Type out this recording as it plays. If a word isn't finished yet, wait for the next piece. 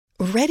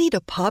Ready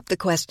to pop the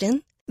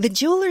question? The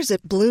jewelers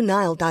at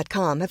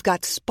BlueNile.com have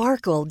got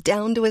sparkle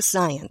down to a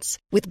science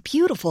with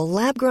beautiful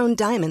lab-grown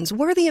diamonds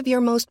worthy of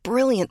your most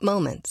brilliant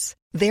moments.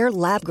 Their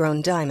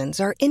lab-grown diamonds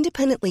are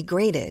independently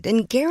graded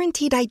and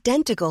guaranteed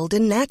identical to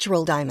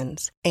natural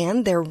diamonds,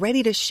 and they're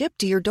ready to ship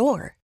to your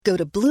door. Go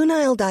to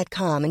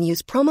BlueNile.com and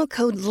use promo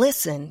code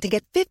LISTEN to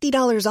get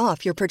 $50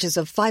 off your purchase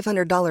of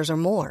 $500 or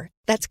more.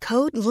 That's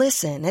code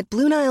LISTEN at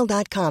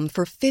BlueNile.com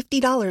for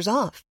 $50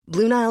 off.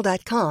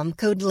 BlueNile.com,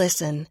 code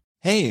LISTEN.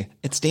 Hey,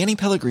 it's Danny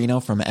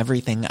Pellegrino from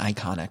Everything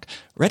Iconic.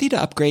 Ready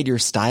to upgrade your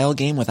style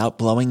game without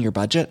blowing your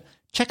budget?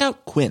 Check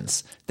out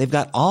Quince. They've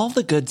got all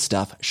the good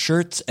stuff,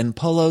 shirts and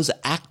polos,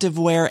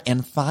 activewear,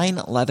 and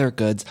fine leather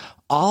goods,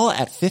 all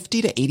at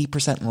 50 to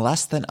 80%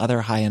 less than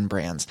other high-end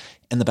brands.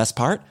 And the best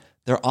part?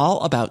 They're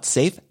all about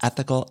safe,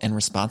 ethical, and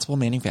responsible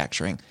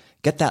manufacturing.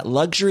 Get that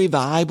luxury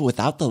vibe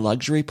without the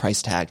luxury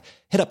price tag.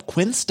 Hit up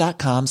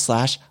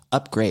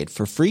quince.com/upgrade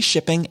for free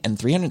shipping and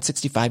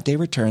 365-day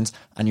returns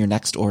on your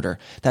next order.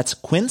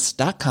 That's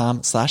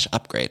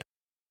quince.com/upgrade.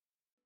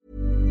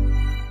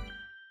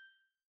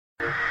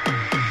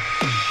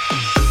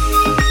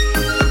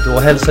 Då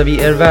hälsar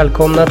vi er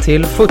välkomna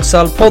till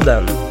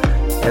Futsalpodden.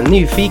 En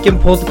nyfiken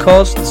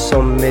podcast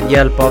som med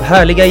hjälp av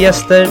härliga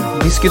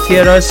gäster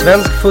diskuterar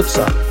svensk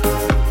futsal.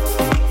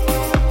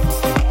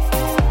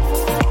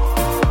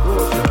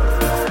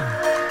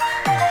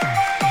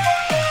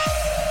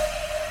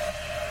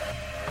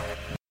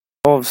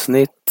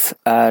 Avsnitt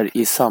är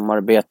i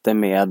samarbete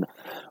med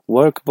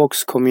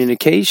Workbox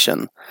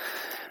Communication.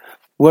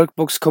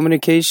 Workbox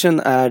Communication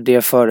är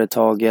det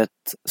företaget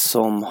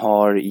som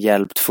har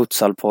hjälpt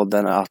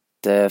Futsalpodden att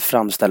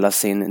framställa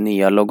sin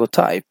nya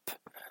logotyp.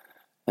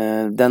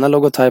 Denna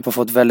logotyp har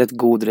fått väldigt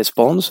god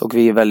respons och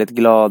vi är väldigt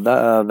glada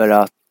över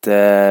att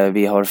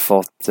vi har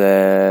fått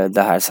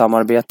det här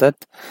samarbetet.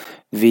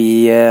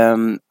 Vi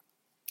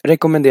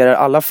rekommenderar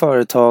alla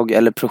företag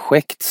eller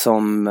projekt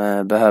som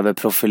behöver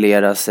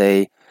profilera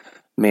sig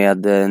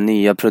med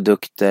nya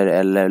produkter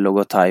eller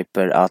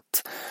logotyper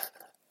att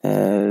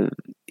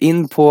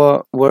in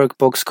på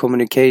Workbox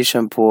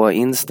Communication på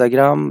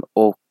Instagram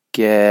och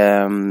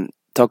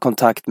ta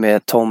kontakt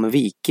med Tom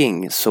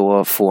Viking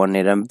så får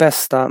ni den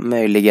bästa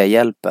möjliga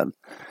hjälpen.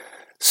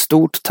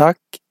 Stort tack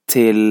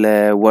till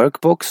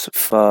Workbox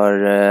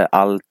för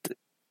allt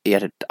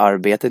ert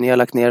arbete ni har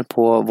lagt ner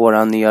på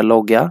våran nya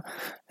logga.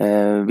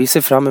 Vi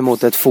ser fram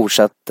emot ett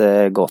fortsatt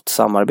gott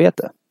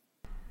samarbete.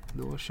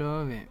 Då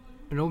kör vi.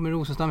 Robin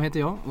Rosenstam heter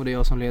jag och det är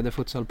jag som leder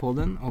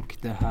Futsalpodden och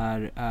det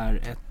här är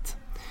ett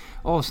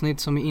avsnitt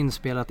som är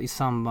inspelat i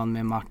samband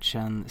med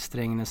matchen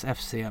Strängnäs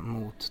FC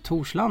mot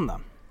Torslanda.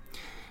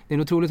 Det är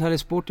en otroligt härlig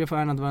sport jag får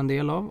äran att vara en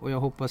del av och jag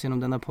hoppas genom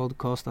denna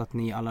podcast att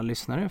ni alla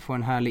lyssnare får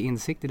en härlig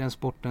insikt i den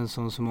sporten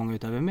som så många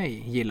utöver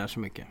mig gillar så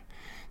mycket.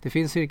 Det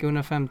finns cirka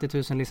 150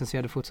 000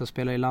 licensierade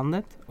futsalspelare i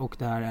landet och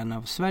det här är en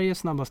av Sveriges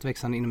snabbast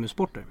växande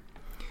inomhussporter.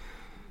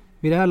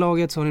 Vid det här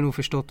laget så har ni nog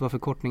förstått vad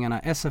förkortningarna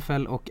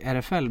SFL och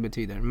RFL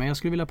betyder, men jag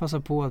skulle vilja passa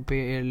på att be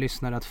er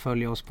lyssnare att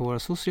följa oss på våra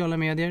sociala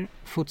medier.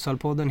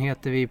 Futsalpodden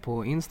heter vi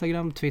på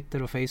Instagram,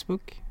 Twitter och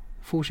Facebook.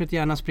 Fortsätt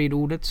gärna sprida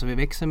ordet så vi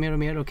växer mer och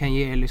mer och kan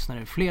ge er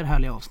lyssnare fler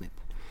härliga avsnitt.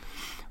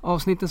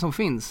 Avsnitten som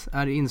finns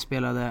är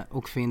inspelade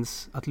och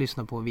finns att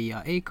lyssna på via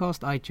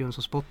Acast, iTunes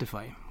och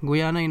Spotify. Gå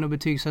gärna in och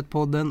betygsätt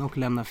podden och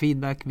lämna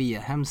feedback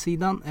via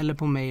hemsidan eller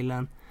på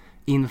mejlen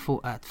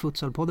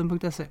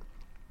info@futsalpodden.se.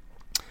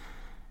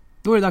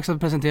 Då är det dags att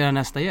presentera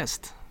nästa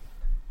gäst.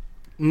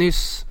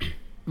 Nyss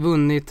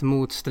vunnit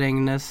mot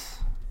Strängnäs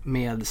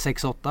med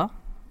 6-8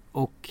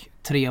 och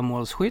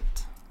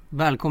 3-målsskytt.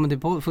 Välkommen till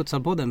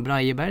Futsalpodden,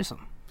 Braje Bergson.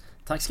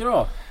 Tack ska du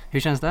ha. Hur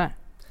känns det här?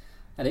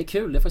 Ja, det är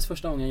kul, det är faktiskt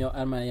första gången jag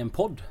är med i en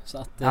podd. Så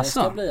att det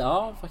ska bli,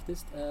 ja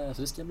faktiskt,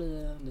 så det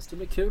ska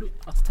bli kul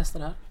att testa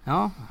det här.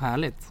 Ja,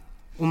 härligt.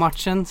 Och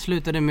matchen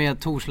slutade med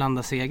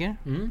Torslanda seger.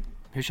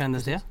 Hur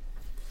kändes det?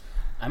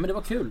 Nej, men det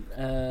var kul.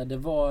 Det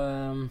var...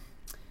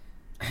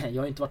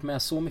 Jag har inte varit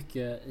med så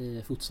mycket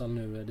i futsal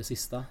nu det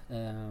sista.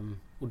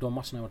 Och de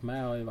matcherna jag varit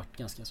med har ju varit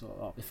ganska så...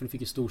 Ja, vi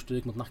fick ju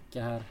storstryk mot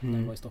Nacka här när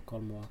jag var i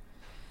Stockholm. Och,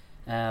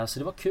 så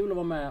det var kul att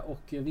vara med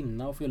och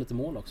vinna och få göra lite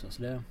mål också.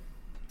 Så det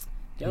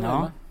jag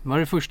med. Var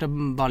det första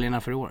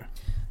baljerna för år?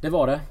 Det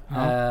var det.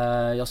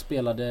 Ja. Jag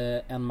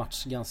spelade en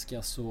match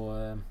ganska så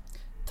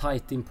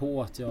tight in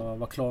på att jag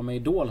var klar med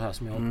Idol här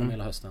som jag hållit på med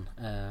hela hösten.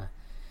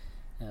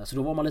 Så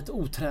då var man lite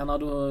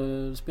otränad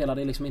och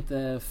spelade liksom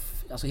inte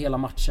alltså hela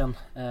matchen.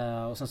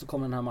 Och sen så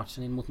kom den här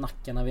matchen in mot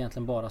Nacka när vi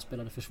egentligen bara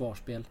spelade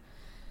försvarsspel.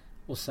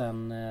 Och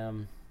sen,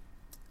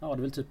 ja det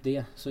är väl typ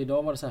det. Så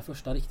idag var det så här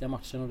första riktiga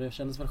matchen och det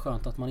kändes väl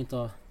skönt att man inte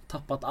har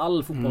tappat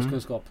all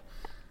fotbollskunskap.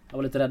 Jag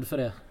var lite rädd för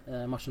det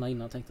matcherna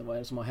innan. Jag tänkte vad är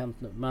det som har hänt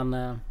nu.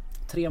 Men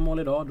 3 mål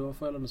idag, då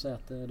får jag ändå säga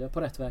att det är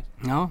på rätt väg.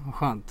 Ja,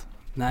 skönt.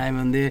 Nej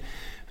men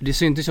det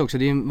syntes också.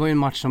 Det var ju en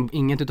match som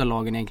inget utav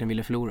lagen egentligen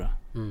ville förlora.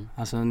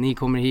 Alltså ni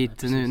kommer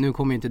hit, nu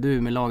kommer inte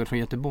du med laget från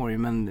Göteborg,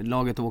 men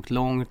laget har åkt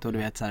långt och du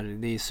vet så här,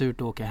 det är surt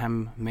att åka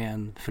hem med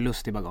en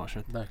förlust i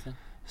bagaget. Verkligen.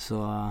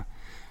 Så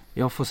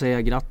jag får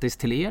säga grattis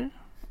till er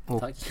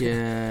och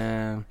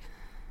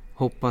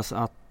hoppas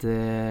att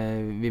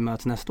att vi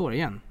möts nästa år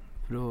igen.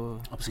 För då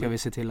ska vi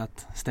se till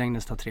att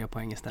Strängnäs tar 3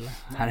 poäng istället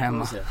här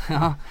hemma.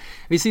 Ja.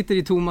 Vi sitter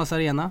i Thomas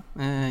Arena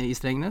i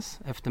Strängnäs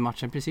efter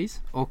matchen precis.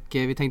 Och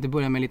vi tänkte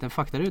börja med en liten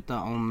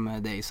faktaruta om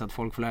dig så att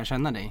folk får lära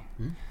känna dig.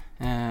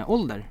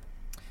 Ålder?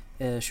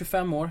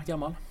 25 år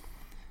gammal.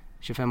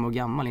 25 år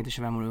gammal, inte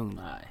 25 år ung.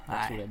 Nej,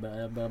 jag tror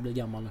jag börjar bli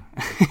gammal nu.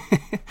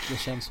 Det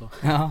känns så.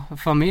 Ja,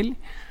 familj?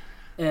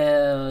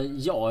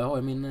 Ja, jag har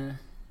ju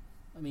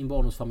min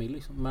barndomsfamilj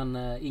liksom.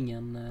 Men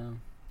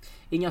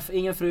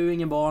ingen fru,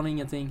 ingen barn,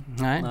 ingenting.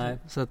 Nej.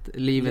 Så att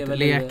livet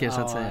leker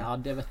så att säga. Ja,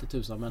 det vet inte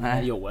tusan.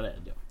 Men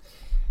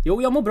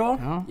jo, jag mår bra.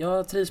 Ja.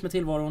 Jag trivs med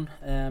tillvaron.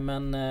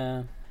 Men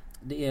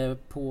det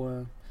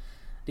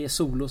är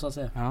solo så att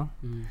säga. Ja.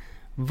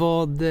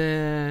 Vad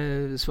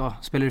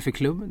spelar du för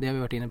klubb? Det har vi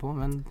varit inne på.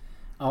 Men...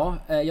 Ja,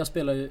 jag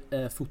spelar ju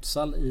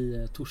futsal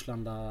i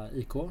Torslanda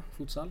IK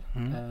futsal.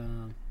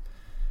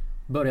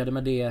 Började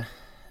med det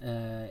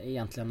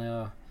egentligen när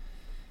jag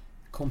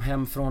kom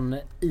hem från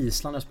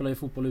Island. Jag spelade ju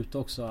fotboll ute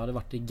också. Jag hade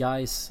varit i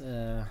Gais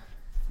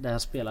där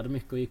jag spelade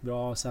mycket och gick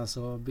bra. Sen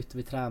så bytte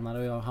vi tränare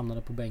och jag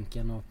hamnade på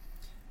bänken. Och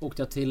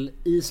åkte jag till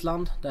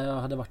Island där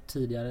jag hade varit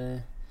tidigare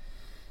när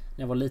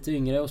jag var lite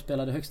yngre och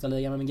spelade högsta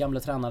ligan med min gamla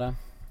tränare.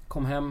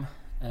 Kom hem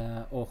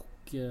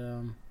och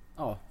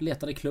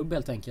letade klubb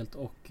helt enkelt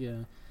och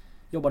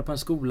jobbade på en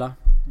skola.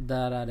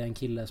 Där är det en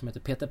kille som heter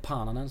Peter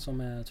Pananen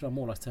som är, tror jag,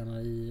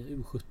 målvaktstränare i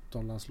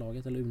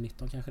U17-landslaget eller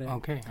U19 kanske det är.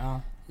 Okay,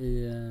 ja.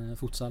 I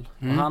futsal.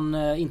 Och han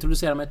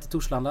introducerade mig till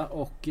Torslanda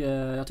och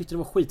jag tyckte det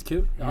var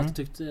skitkul. Jag har alltid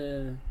tyckt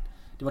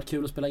det var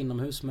kul att spela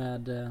inomhus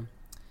med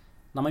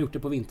när man gjort det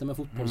på vintern med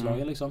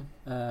fotbollslagen liksom.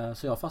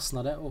 Så jag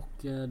fastnade och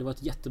det var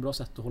ett jättebra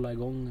sätt att hålla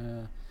igång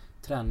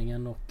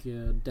träningen och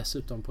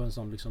dessutom på en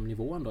sån liksom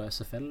nivå ändå.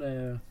 SFL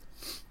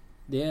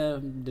det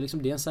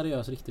är en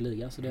seriös riktig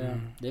liga så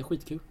det är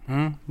skitkul.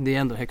 Det är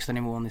ändå högsta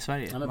nivån i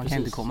Sverige. Ja, man precis, kan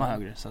inte komma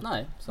högre. Så att...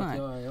 Nej, så att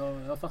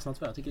jag har fastnat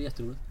för det. Jag tycker det är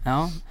jätteroligt.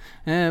 Ja.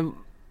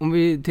 Om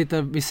vi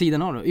tittar vid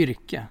sidan av då,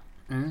 yrke.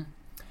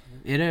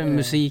 Är det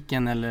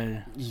musiken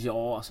eller?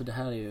 Ja, alltså det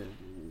här är ju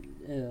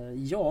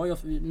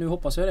nu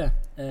hoppas jag det.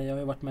 Jag har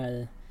ju varit med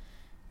i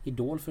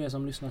Idol för er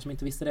som lyssnar som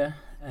inte visste det.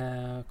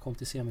 Kom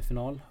till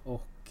semifinal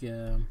och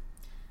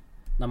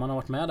när man har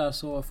varit med där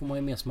så får man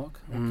ju mer smak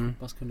och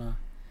hoppas kunna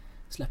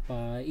släppa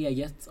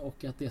eget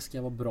och att det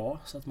ska vara bra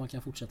så att man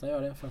kan fortsätta göra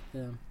det för att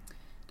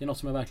det är något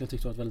som jag verkligen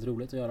tyckte var väldigt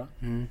roligt att göra.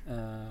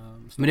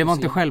 Men det var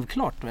inte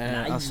självklart?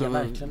 Nej, alltså,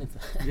 verkligen inte.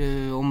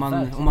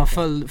 Om man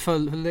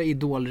följde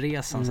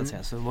idolresan så att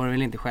säga så var det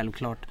väl inte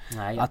självklart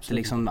att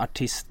liksom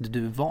artist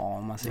du var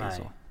om man säger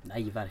så?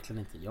 Nej, verkligen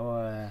inte.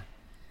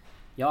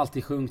 Jag har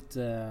alltid sjungit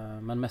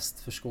men mest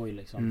för skoj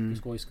liksom, för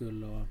skojs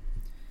skull och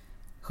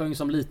sjöng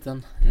som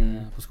liten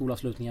på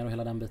skolavslutningar och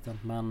hela den biten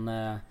men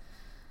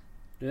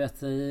du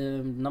vet,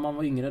 när man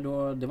var yngre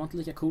då det var inte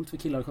lika coolt för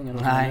killar att sjunga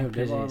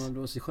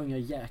då så sjöng jag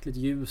jäkligt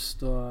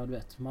ljust och du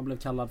vet, man blev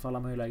kallad för alla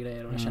möjliga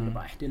grejer och jag kände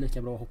bara det är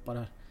lika bra att hoppa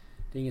där.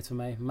 Det är inget för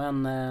mig.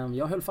 Men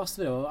jag höll fast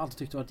vid det och alltid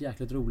tyckte det var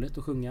jäkligt roligt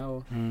att sjunga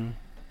och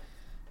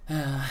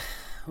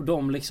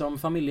de liksom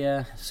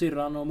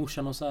familjesyrran och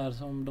morsan och så här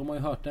som de har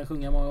ju hört den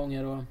sjunga många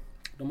gånger och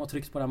de har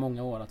tryckt på det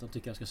många år att de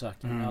tycker jag ska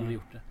söka men jag har aldrig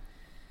gjort det.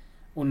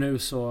 Och nu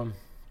så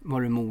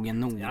var du mogen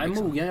nog? Jag är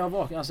mogen,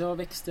 jag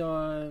växte,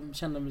 jag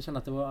kände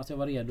att jag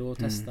var redo att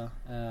testa.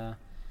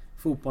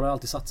 Fotboll har jag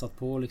alltid satsat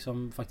på och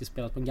liksom faktiskt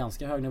spelat på en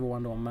ganska hög nivå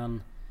ändå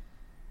men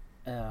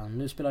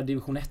nu spelar jag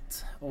division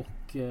 1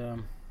 och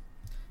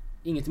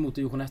inget emot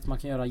division 1, man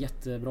kan göra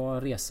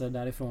jättebra resor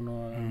därifrån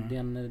och det är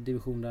en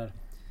division där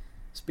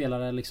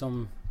spelare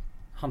liksom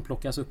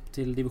handplockas upp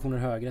till divisioner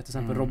högre, till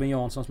exempel Robin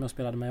Jansson som jag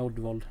spelade med i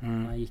Oddvold.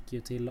 Han gick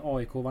ju till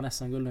AIK och vann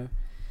SM-guld nu.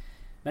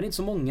 Men inte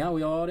så många och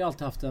jag har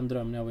alltid haft en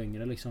dröm när jag var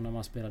yngre liksom, när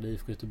man spelade i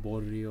IFK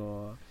Göteborg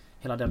och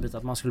hela den biten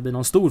att man skulle bli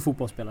någon stor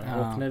fotbollsspelare.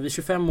 Och när vi är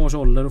 25 års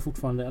ålder och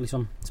fortfarande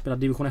liksom spelar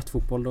division 1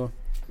 fotboll då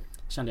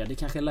kände jag det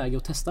kanske är läge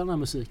att testa den här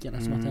musiken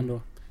eftersom att jag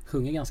ändå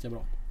sjunger ganska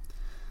bra.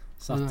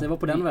 Så att det var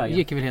på den vägen. Det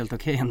gick väl helt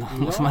okej ändå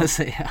måste man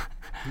säga.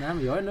 Nej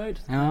men jag är nöjd.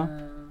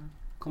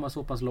 Komma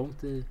så pass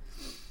långt i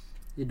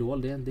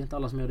Idol, det är inte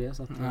alla som gör det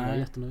så att jag är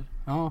jättenöjd.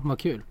 Ja, vad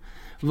kul.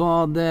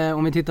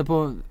 Om vi tittar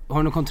på, har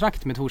du något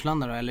kontrakt med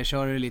Torslanda då eller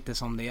kör du lite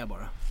som det är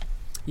bara?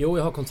 Jo,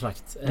 jag har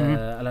kontrakt.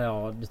 Eller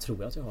ja, det tror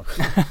jag att jag har.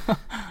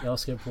 Jag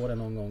skrev på det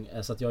någon gång.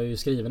 Så att jag är ju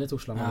skriven i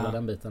Torslanda hela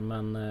den biten.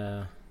 Men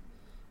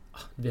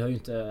vi har ju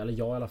inte, eller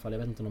jag i alla fall, jag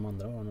vet inte om de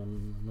andra har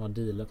några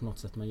dealer på något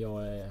sätt. Men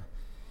jag är...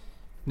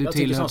 Jag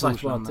tycker som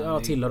sagt att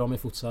jag tillhör dem i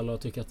futsal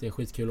och tycker att det är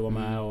skitkul att vara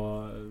med.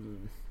 Och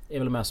är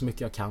väl med så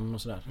mycket jag kan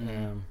och sådär.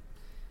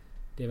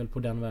 Det är väl på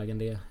den vägen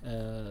det.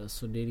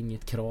 Så det är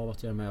inget krav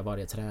att jag är med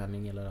varje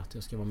träning eller att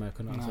jag ska vara med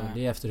kunna. Alltså,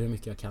 det är efter hur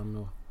mycket jag kan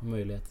och har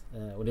möjlighet.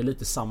 Och det är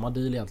lite samma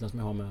deal egentligen som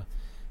jag har med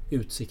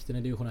Utsikten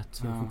i division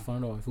 1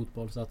 fortfarande då i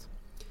fotboll. Så att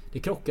det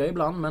krockar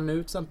ibland, men nu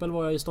till exempel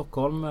var jag i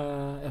Stockholm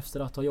efter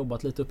att ha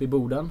jobbat lite upp i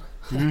Boden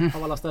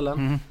av alla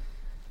ställen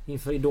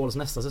inför Idols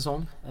nästa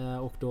säsong.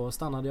 Och då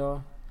stannade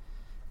jag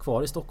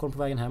kvar i Stockholm på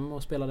vägen hem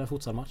och spelade en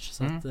futsalmatch.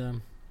 Så att,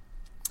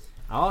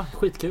 ja,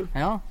 skitkul.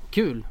 Ja,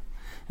 kul.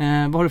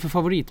 Vad har du för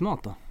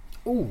favoritmat då?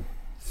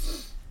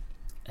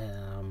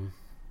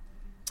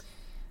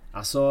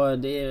 Alltså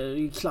det är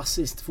ju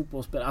klassiskt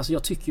fotbollsspel. Alltså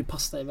jag tycker ju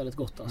pasta är väldigt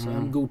gott. Alltså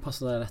en god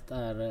pastarätt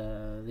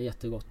är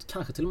jättegott.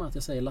 Kanske till och med att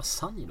jag säger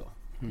lasagne då.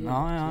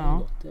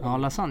 Ja,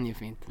 lasagne är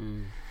fint.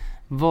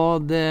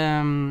 Vad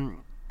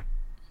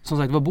som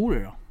sagt, var bor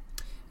du då?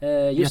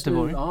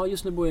 Göteborg?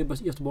 Just nu bor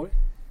jag i Göteborg.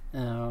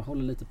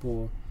 Håller lite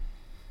på,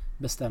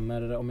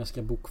 bestämmer om jag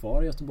ska bo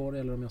kvar i Göteborg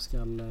eller om jag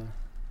ska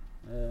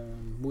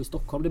bo i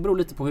Stockholm. Det beror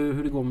lite på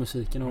hur det går med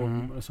musiken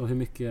och så hur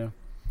mycket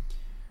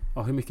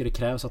det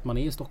krävs att man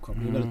är i Stockholm.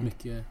 Det är väldigt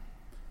mycket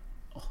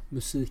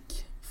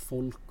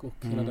musikfolk och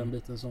hela den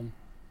biten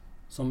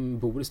som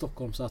bor i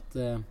Stockholm, så att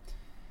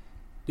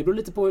det beror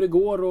lite på hur det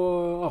går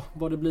och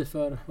vad det blir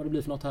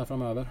för något här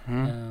framöver.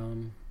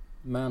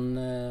 Men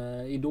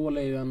Idol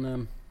är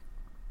ju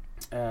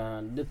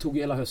det tog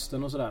hela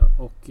hösten och sådär,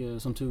 och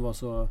som tur var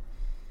så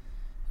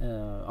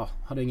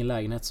hade jag ingen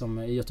lägenhet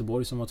i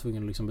Göteborg som var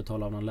tvungen att liksom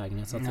betala av någon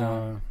lägenhet, så att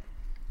jag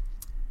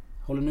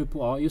håller nu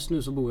på, just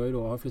nu så bor jag ju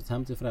då, har flyttat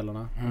hem till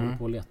föräldrarna och håller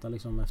på att leta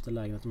liksom efter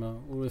lägenhet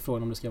och är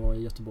frågan om det ska vara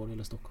i Göteborg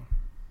eller Stockholm.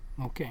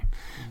 Okej.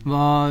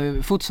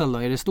 Vad futsal då,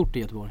 är det stort i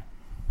Göteborg?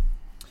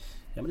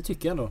 Ja, men det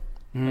tycker jag ändå.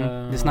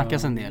 Det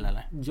snackas en del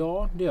eller?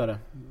 Ja, det gör det.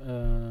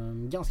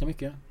 Ganska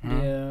mycket.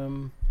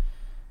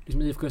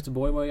 Liksom IFK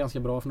Göteborg var ju ganska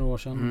bra för några år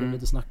sedan. Det blev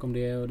lite snack om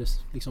det och det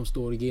liksom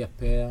står i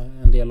GP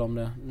en del om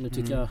det. Nu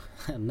tycker jag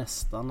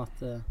nästan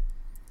att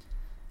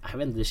jag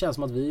vet inte, det känns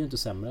som att vi är inte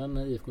sämre än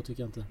IFK,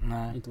 tycker jag inte.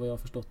 Nej. Inte vad jag har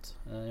förstått.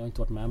 Jag har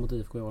inte varit med mot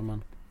IFK i år,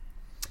 men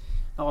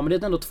men det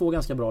är ändå 2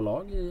 ganska bra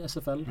lag i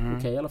SFL.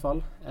 Okej, i alla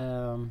fall.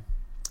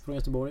 Från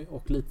Göteborg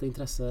och lite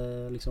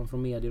intresse liksom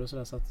från medier och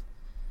sådär, så att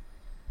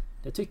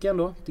det tycker jag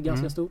ändå, det är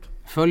ganska stort.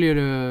 Följer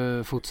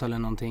du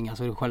futsalen någonting,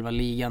 alltså själva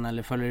ligan,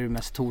 eller följer du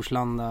mest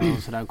Torslanda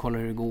och sådär, kollar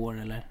hur det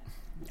går eller?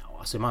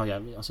 Ja,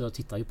 alltså jag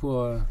tittar ju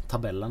på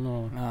tabellen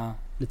och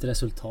lite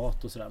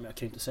resultat och sådär, men jag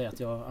kan ju inte säga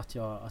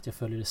att jag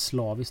följer det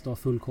slaviskt och har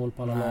full koll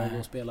på alla lag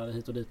och spelare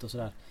hit och dit och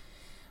sådär.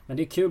 Men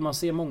det är kul, man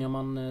ser många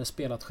man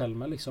spelat själv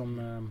med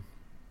liksom,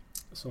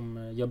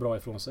 som gör bra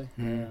ifrån sig.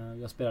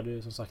 Jag spelade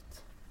ju som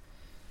sagt,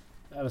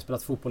 jag har även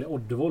spelat fotboll i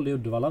Oddevold i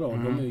Uddevalla då.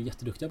 De är ju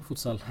jätteduktiga på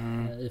futsal,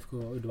 IFK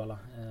Uddevalla.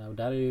 Och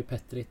där är ju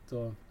Petrit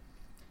och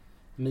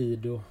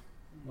Mido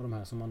och de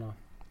här som man har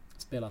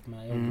spelat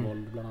med i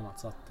Oddevold bland annat.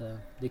 Så att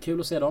det är kul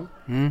att se dem.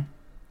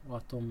 Och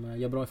att de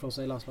gör bra ifrån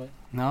sig i landslaget.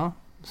 Ja,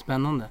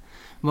 spännande.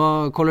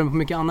 Kollar du på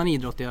mycket annan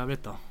idrott i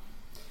övrigt då?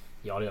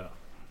 Ja, det gör jag.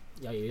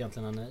 Jag är ju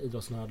egentligen en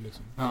idrottsnörd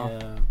liksom.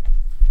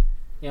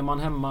 Är man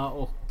hemma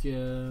och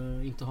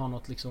inte har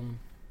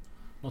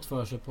något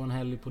för sig på en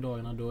helg på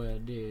dagarna, då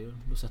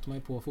sätter man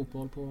ju på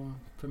fotboll på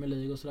Premier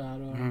League och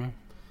sådär. Och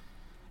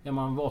är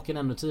man vaken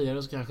ännu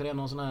tidigare så kanske det är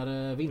någon sån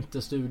här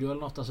vinterstudio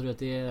eller något. Alltså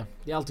det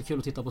är alltid kul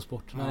att titta på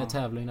sport. När det är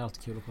tävling, det är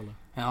alltid kul att kolla.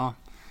 Ja.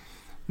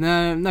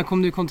 När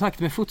kom du i kontakt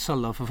med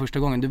futsal då för första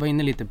gången? Du var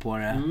inne lite på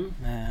det.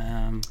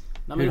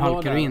 Hur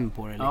halkade du in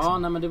på det liksom? Ja,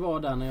 nej, men det var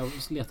där när jag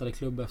letade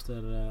klubb efter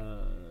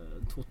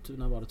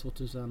när var det?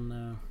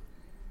 2000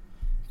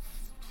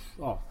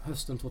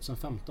 hösten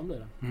 2015 blev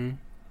det.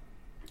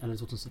 Eller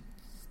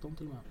 2016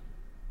 till och med.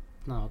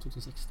 Nej,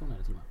 2016 är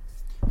det till och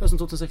med. Hösten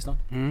 2016.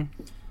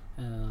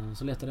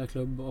 Så letade jag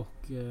klubb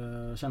och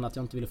kände att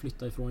jag inte ville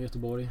flytta ifrån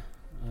Göteborg.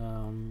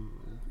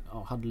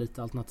 Hade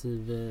lite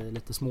alternativ,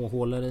 lite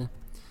småhålor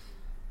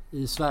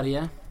i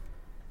Sverige.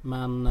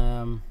 Men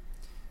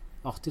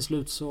till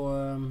slut så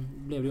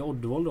blev det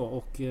Oddevold då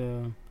och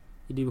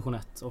i division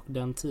 1. Och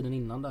den tiden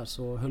innan där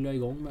så höll jag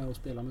igång med att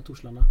spela med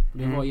Torslanda.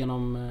 Det var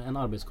genom en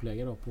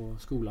arbetskollega då på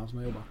skolan som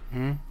jag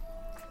jobbade.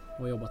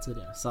 Och jobbat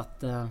tidigare. Så att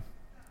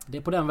det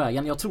är på den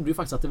vägen. Jag trodde ju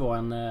faktiskt att det var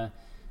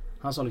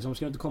han sa liksom,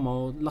 ska du inte komma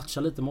och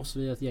latcha lite med oss,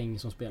 vi är ett gäng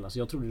som spelar. Så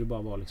jag trodde det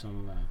bara var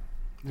liksom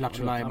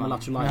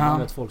Latcholajban,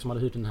 vet, folk som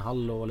hade hyrt en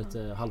hall och var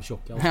lite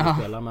halvtjocka och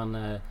spela. Men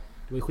det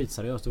var ju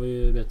skitseriöst. Det var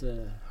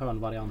ju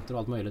hörnvarianter och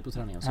allt möjligt på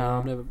träningen. Så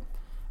jag blev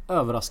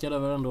överraskad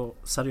över ändå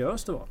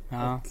seriöst det var.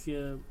 Och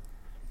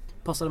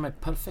passade mig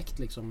perfekt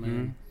liksom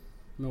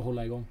med att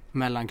hålla igång.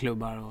 Mellan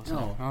klubbar och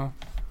så. Ja.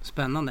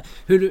 Spännande.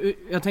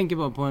 Jag tänker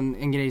bara på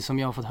en grej som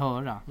jag har fått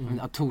höra.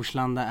 Att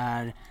Torslanda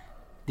är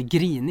det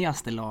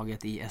grinigaste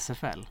laget i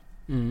SFL.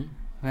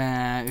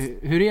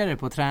 Hur är det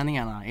på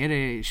träningarna? Är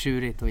det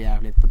tjurigt och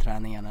jävligt på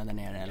träningarna där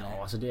nere? Eller?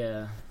 Ja, alltså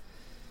det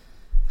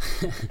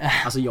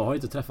alltså jag har ju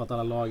inte träffat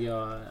alla lag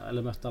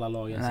eller mött alla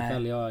lag i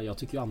SFL. Jag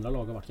tycker ju andra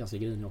lag har varit ganska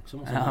griniga också,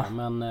 måste jag säga.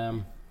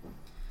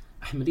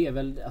 Men det är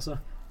väl alltså,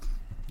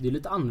 det är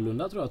lite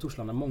annorlunda tror jag,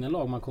 Torslanda. Många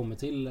lag man kommer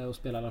till och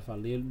spelar i alla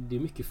fall. Det är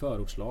mycket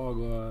förortslag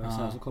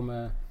och så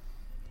kommer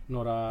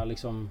några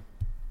liksom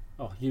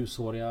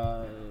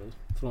ljushåriga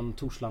från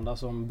Torslanda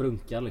som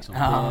brunkar liksom.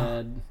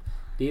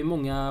 Det är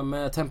många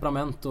med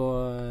temperament och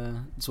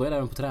så är det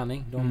även på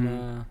träning.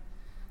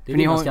 Det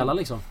Det är vinnarskalla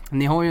liksom.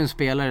 Ni har ju en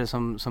spelare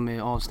som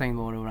är avstängd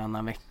var och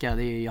varannan vecka.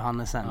 Det är ju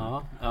Johannesen.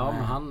 Ja,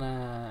 men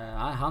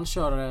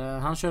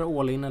han kör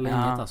all in eller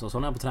inget alltså. Så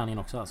är han på träningen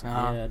också alltså.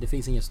 Det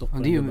finns inget stopp.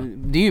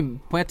 Det är ju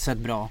på ett sätt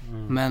bra.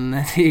 Men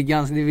det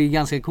är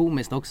ganska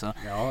komiskt också.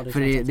 Ja,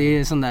 för det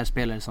är sån där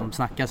spelare som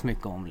snackas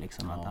mycket om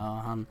liksom, att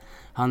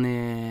han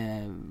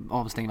är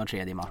avstängd var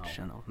tredje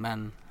matchen.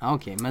 Men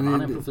okej, men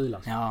han är en profil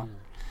alltså. Ja.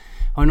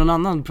 Har du någon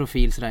annan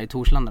profil sådär i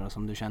Torslanda då,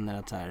 som du känner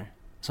att så här,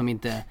 som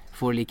inte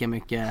får lika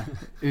mycket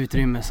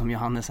utrymme som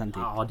Johannesen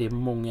typ? Ja, det är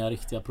många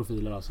riktiga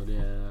profiler alltså.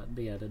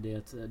 Det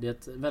är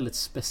ett väldigt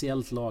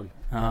speciellt lag.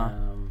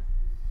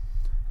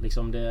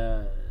 Liksom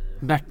det...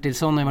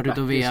 Bertilsson har ju varit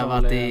ute och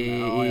vevat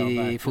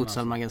i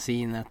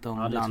futsalmagasinet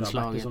om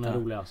landslaget. Bertilsson är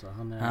rolig alltså.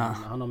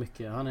 Han har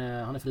mycket, han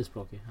är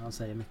frispråkig. Han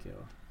säger mycket.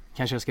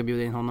 Kanske jag ska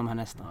bjuda in honom här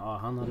nästa.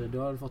 Ja, du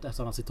har fått ett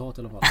annat citat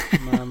i alla fall.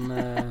 Men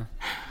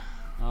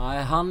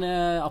nej, han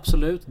är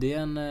absolut, det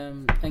är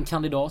en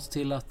kandidat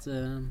till att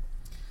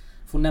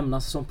få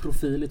nämnas som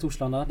profil i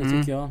Torslanda, det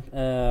tycker jag.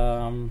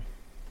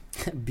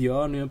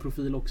 Björn är en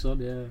profil också.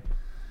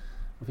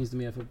 Vad finns det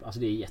mer för, alltså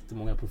det är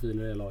jättemånga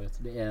profiler i det laget.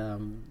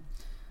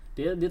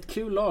 Det är ett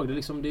kul lag. Det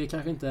är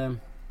kanske inte,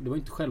 det var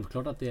inte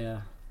självklart att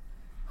det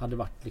hade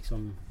varit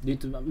liksom, det är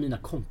inte mina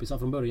kompisar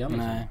från början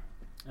liksom.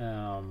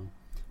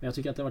 Men jag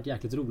tycker att det har varit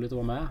jäkligt roligt att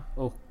vara med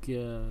och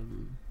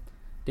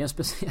det är en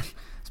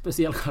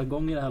speciell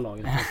jargong i det här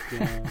laget. Och,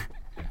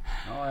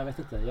 ja, jag vet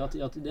inte.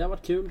 Det har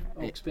varit kul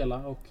att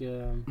spela och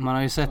man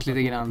har ju sett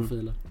lite grann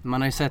profiler.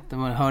 Man har ju sett,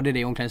 man hörde det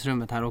i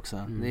omklädningsrummet här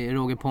också. Det är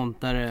Roger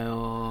Pontare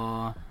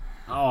och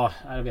ja,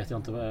 det vet jag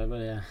inte vad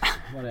det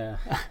är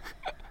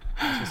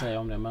jag ska säga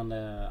om det, men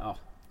ja.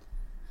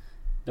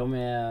 De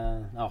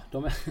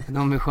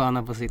är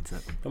sköna på sitt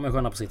sätt. De är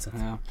sköna på sitt sätt.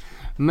 Ja.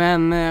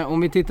 Men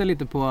om vi tittar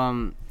lite på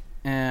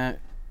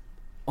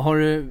har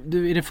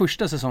du är det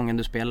första säsongen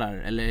du spelar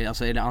eller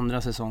alltså är det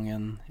andra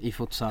säsongen i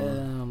futsal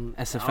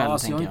SFL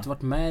alltså jag har inte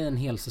varit med en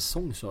hel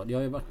säsong så. Jag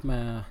har ju varit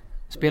med.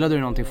 Spelade du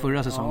någonting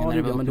förra säsongen när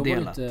det var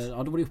uppdelat?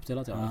 Då var det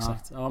uppdelat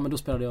exakt. Ja, men då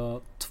spelade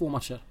jag 2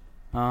 matcher.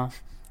 Ja.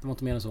 Det var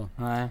inte mer än så.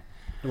 Nej.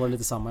 Då var det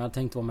lite samma. Jag hade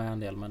tänkt vara med en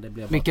del men det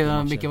blev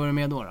bara vilka var du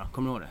med då?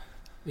 Kommer du ihåg det?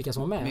 Vilka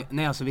som var med?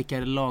 Nej, alltså vilka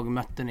lag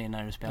mötte ni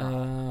när du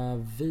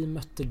spelade? Vi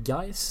mötte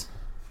Gais.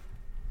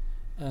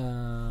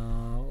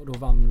 Och då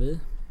vann vi.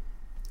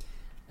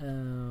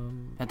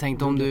 Jag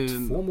tänkte om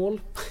du 2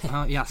 mål.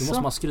 Ja, då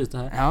måste man skryta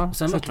här. Ja, och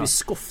sen mötte vi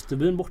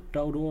Skoftebyn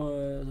borta och då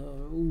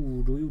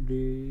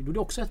gjorde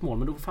också ett mål,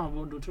 men då tror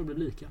jag det blev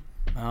lika.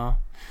 Ja.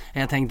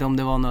 Jag tänkte om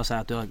det var något så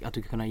här att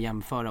du kunde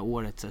jämföra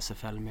årets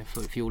SFL med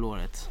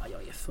fjolåret. Ja,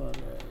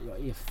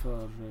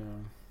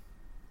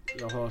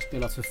 jag har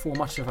spelat för få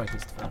matcher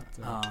faktiskt för att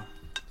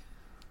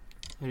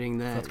Du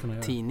ringde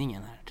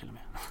tidningen här till och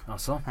med.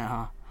 Alltså?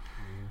 Ja.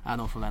 Ja,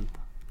 de får vänta.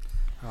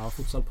 Ja,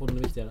 futsalpodden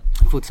är viktigare.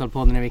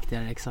 Futsalpodden är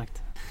viktigare,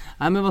 exakt.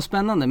 Nej, men vad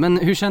spännande. Men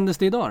hur kändes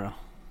det idag då?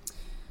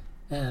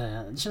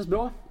 Det känns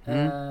bra.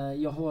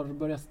 Jag har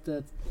börjat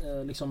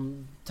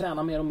liksom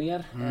träna mer och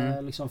mer.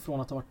 Liksom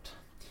från att ha varit...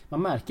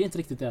 Man märker inte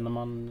riktigt det när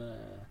man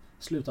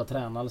slutar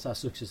träna eller så här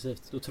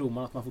successivt. Då tror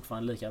man att man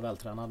fortfarande är lika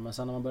vältränad. Men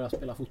sen när man börjar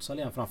spela futsal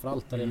igen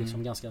framförallt där det är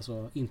liksom ganska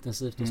så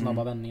intensivt och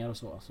snabba vändningar och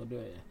så. Så det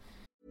är...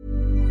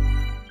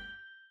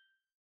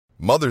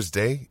 Mother's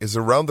Day is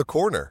around the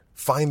corner.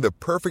 Find the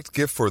perfect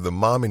gift for the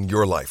mom in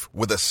your life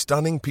with a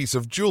stunning piece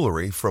of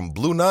jewelry from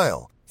Blue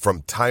Nile.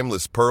 From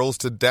timeless pearls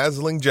to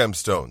dazzling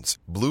gemstones,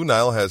 Blue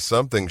Nile has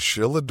something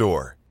she'll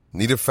adore.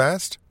 Need it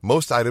fast?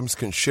 Most items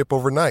can ship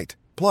overnight.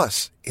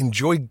 Plus,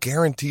 enjoy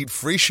guaranteed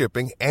free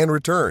shipping and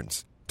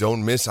returns.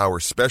 Don't miss our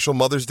special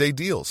Mother's Day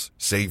deals.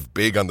 Save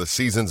big on the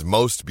season's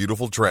most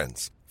beautiful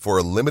trends. For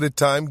a limited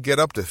time, get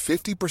up to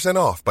 50%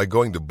 off by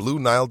going to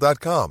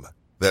BlueNile.com.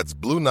 That's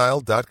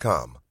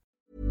BlueNile.com.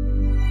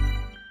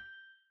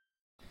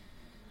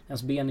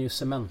 Ens ben är ju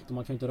cement och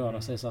man kan ju inte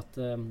röra sig så att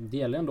det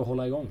gäller ändå att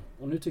hålla igång.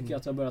 Och nu tycker jag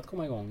att jag har börjat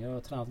komma igång. Jag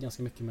har tränat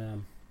ganska mycket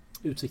med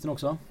Utsikten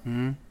också.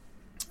 Men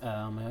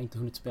jag har inte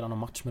hunnit spela någon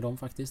match med dem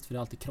faktiskt. För det är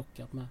alltid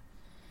krockat med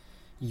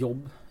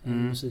jobb,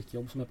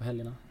 musikjobb som är på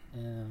helgerna.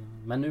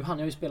 Men nu hann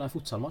jag ju spela en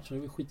futsalmatch och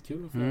det var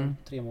skitkul att få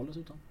 3 mål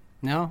dessutom.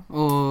 Ja,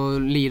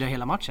 och lira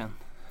hela matchen.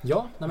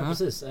 Ja, nej men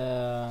precis. Jag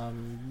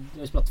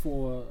har spelat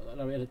 2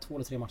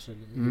 eller 3 matcher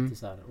hittills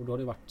så här. Och då har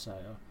det varit så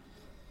här...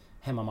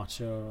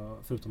 hemmamatcher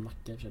förutom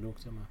Nacka, då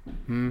åkte jag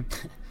med.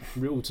 Det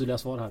blir otydliga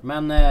svar här.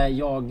 Men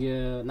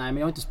men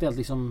jag har inte spelat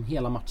liksom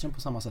hela matchen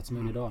på samma sätt som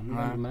jag gjorde idag. Nu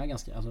var jag med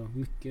ganska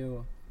mycket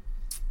och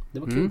det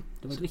var kul.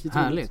 Det var riktigt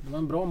härligt. Roligt. Det var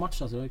en bra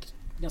match alltså. Det var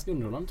ganska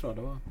underhållande tror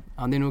jag.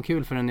 Ja, det är nog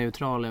kul för en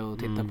neutrale att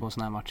titta på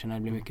såna här matcher när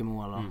det blir mycket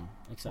mål.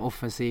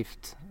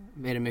 Offensivt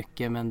är det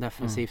mycket, men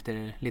defensivt är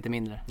det lite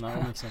mindre.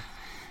 Nej, exakt.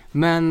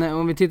 Men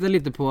om vi tittar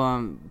lite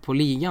på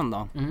ligan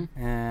då.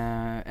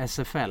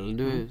 SFL.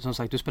 Som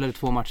sagt, du spelade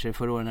 2 matcher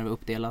förra året när det var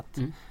uppdelat.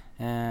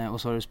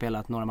 Och så har du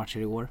spelat några matcher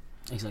i år.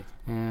 Exakt.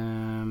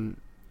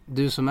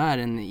 Du som är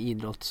en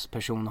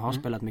idrottsperson har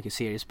spelat mycket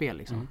seriespel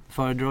liksom.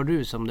 Föredrar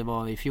du som det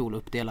var i fjol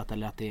uppdelat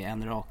eller att det är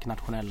en rak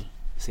nationell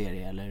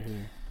serie eller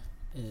hur?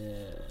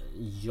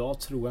 Jag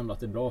tror ändå att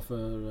det är bra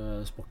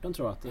för sporten,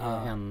 tror jag, att det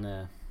är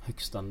en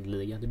högsta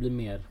liga. Det blir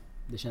mer,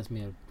 det känns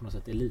mer på något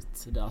sätt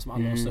elit. Alltså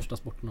alla de största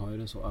sporterna har ju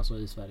det så, alltså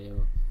i Sverige.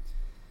 Och,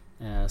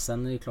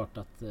 sen är det klart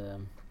att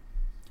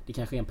det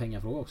kanske är en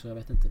pengafråga också, jag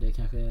vet inte. Det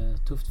kanske är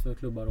tufft för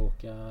klubbar att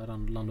åka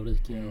land och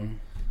rike.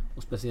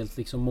 Och speciellt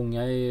liksom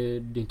många det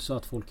är inte så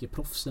att folk är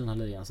proffs i den här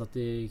ligan. Så att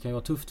det kan ju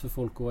vara tufft för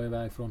folk att gå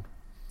iväg från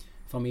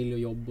familj och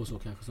jobb och så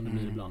kanske, som det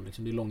blir ibland.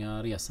 Liksom, det är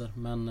långa resor.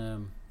 Men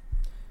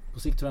på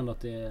sikt tror jag ändå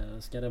att det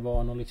ska det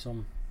vara någon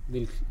liksom,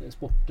 vill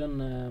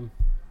sporten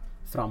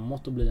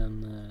framåt och bli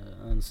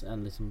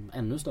en liksom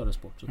ännu större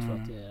sport, så tror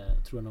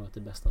jag nog att det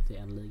är bäst att det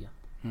är en liga.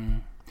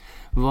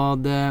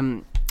 Vad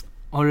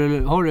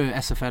har du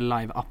SFL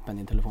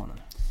Live-appen i telefonen?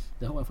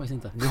 Det har jag faktiskt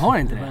inte. Du har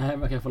inte det? Nej,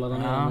 man kan få ladda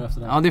ner den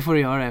efter det här. Ja, det får du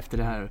göra efter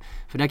det här.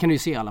 För där kan du ju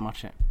se alla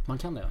matcher. Man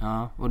kan det?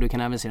 Ja, och du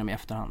kan även se dem i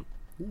efterhand.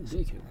 Det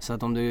är kul. Så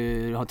att om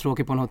du har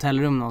tråkigt på en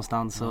hotellrum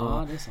någonstans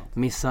och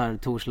missar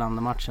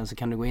Torslanda-matchen, så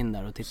kan du gå in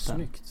där och titta.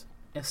 Snyggt.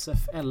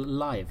 SFL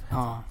Live.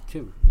 Ja.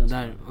 Kul.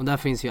 Där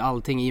finns ju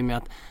allting, i och med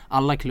att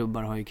alla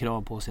klubbar har ju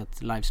krav på sig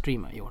att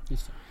livestreama i år.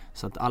 Just det.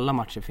 Så att alla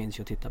matcher finns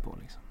ju att titta på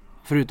liksom.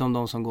 Förutom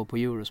de som går på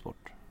Eurosport.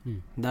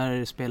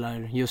 Där spelar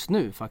just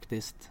nu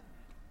faktiskt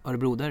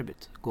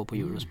Örebro-derbyt går på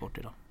Eurosport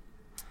idag.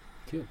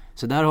 Kul.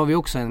 Så där har vi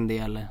också en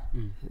del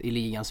i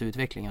ligans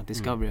utveckling, att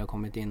Discovery har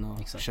kommit in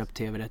och köpt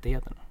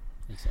tv-rättigheterna.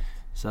 Exakt.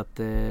 Så att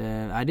det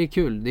är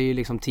kul. Det är ju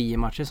liksom 10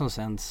 matcher som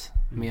sänds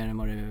mer än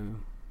vad det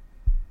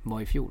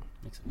var i fjol.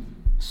 Exakt.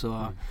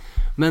 Så,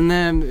 men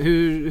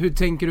hur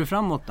tänker du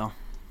framåt då?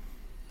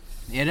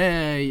 Är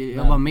det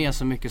jobba med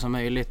så mycket som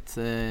möjligt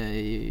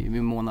i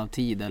mån av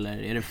tid,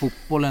 eller är det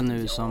fotbollen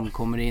nu som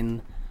kommer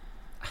in?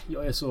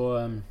 Jag är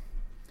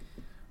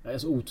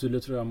så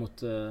otydlig, tror jag,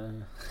 mot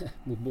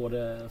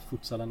både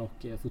futsalen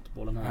och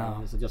fotbollen här.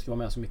 Ja. Så att jag ska vara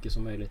med så mycket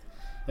som möjligt.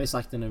 Jag har ju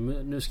sagt det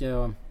nu ska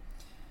jag,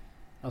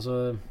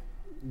 alltså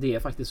det är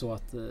faktiskt så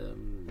att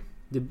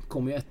det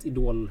kommer ju ett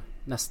Idol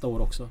nästa år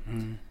också.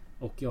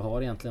 Och jag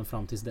har egentligen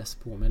fram tills dess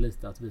på mig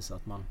lite att visa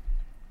att man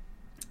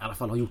i alla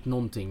fall har gjort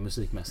någonting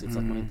musikmässigt, så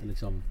att man inte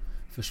liksom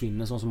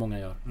försvinner som så många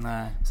gör.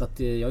 Nej. Så att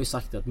jag har ju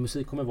sagt att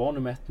musik kommer vara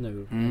nummer 1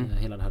 nu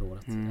hela det här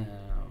året.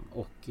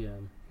 Och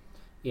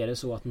är det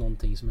så att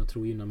någonting som jag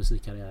tror gynnar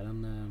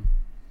musikkarriären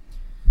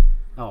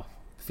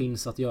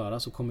finns att göra,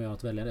 så kommer jag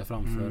att välja det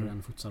framför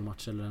en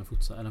futsalmatch eller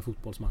en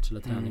fotbollsmatch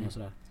eller träning och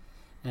sådär.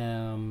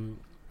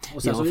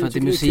 Och sen för att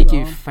musik är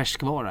ju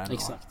färskvara.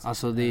 Exakt.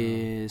 Alltså det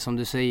är, som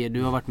du säger,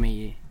 du har varit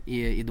med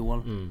i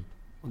Idol.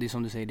 Och det är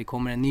som du säger, det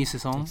kommer en ny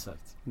säsong.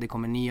 Exakt. Det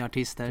kommer nya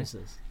artister.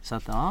 Precis. Så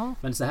att,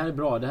 men så här är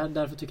bra.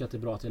 Därför tycker jag att det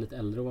är bra att jag är lite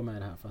äldre och vara med i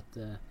det här. För att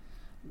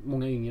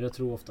många yngre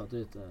tror ofta att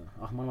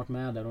man har varit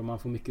med där och man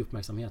får mycket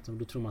uppmärksamhet, och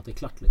då tror man att det är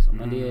klart liksom.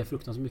 Men det är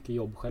fruktansvärt mycket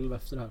jobb själv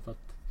efter det här för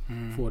att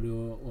få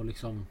det att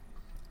liksom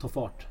ta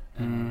fart.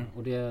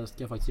 Och det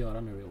ska jag faktiskt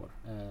göra nu i år.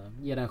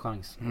 Ge det en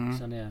chans. Och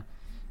sen är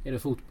det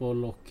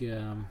fotboll och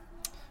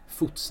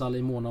futsal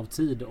i mån av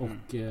tid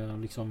och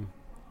liksom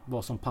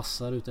vad som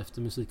passar ut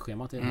efter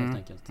musikschemat helt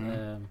enkelt.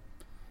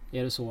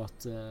 Är det så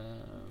att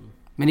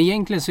men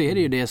egentligen så är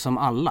det ju det som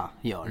alla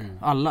gör.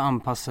 Alla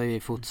anpassar ju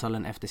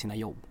futsalen efter sina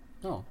jobb.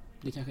 Ja,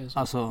 det kanske är så.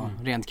 Alltså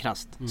rent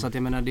krasst. Så att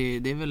jag menar,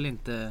 det är väl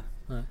inte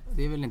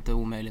det är väl inte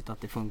omöjligt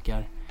att det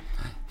funkar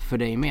för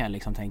dig med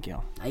liksom, tänker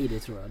jag. Nej, det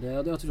tror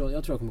jag. Jag tror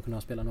jag kommer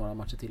kunna spela några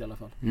matcher till i alla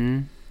fall.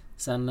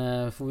 Sen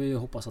får vi ju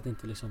hoppas att det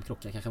inte liksom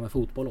krockar kanske med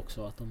fotboll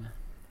också, att de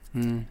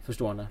är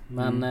förstående.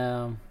 Men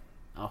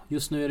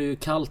just nu är det ju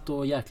kallt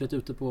och jäkligt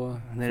ute på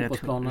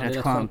fotbollsplanen. Det är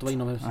rätt skönt att vara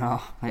inomhus.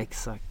 Ja,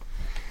 exakt.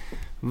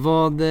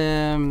 Vad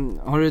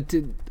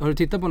har du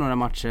tittat på några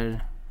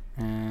matcher,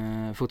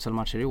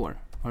 futsalmatcher i år?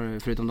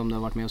 Förutom de du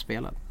har varit med och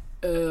spelat?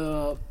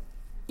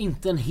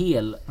 Inte en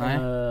hel.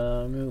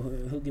 Nu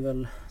hugger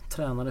väl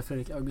tränare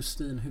Fredrik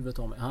Augustin huvudet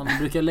av mig. Han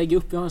brukar lägga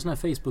upp, jag har en sån här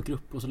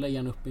Facebookgrupp, och så lägger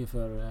han upp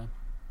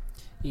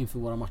inför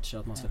våra matcher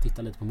att man ska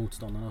titta lite på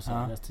motståndarna och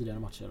så tidigare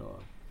matcher.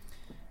 Och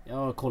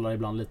jag kollar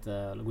ibland lite,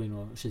 eller går in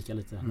och kikar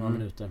lite några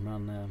minuter,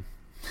 men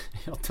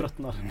jag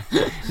tröttnar.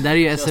 Där är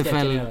ju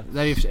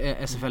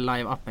SFL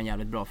Live-appen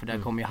jävligt bra, för där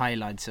kommer ju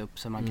highlights upp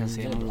så man kan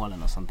se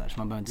målen och sånt där, så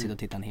man behöver inte sitta och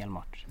titta en hel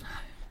match.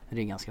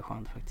 Det är ganska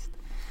skönt faktiskt.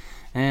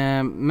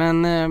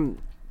 Men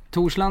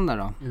Torslanda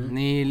då?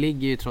 Ni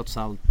ligger ju trots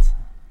allt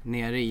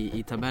nere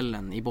i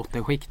tabellen, i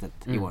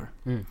bottenskiktet i år.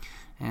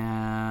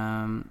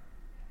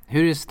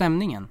 Hur är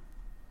stämningen?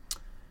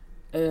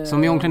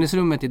 Som i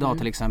omklädningsrummet idag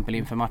till exempel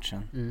inför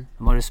matchen.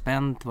 Var det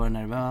spänt? Var det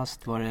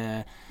nervöst? Var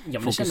det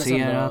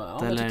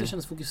fokuserat? Jag tyckte det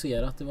kändes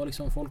fokuserat. Det var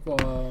liksom, folk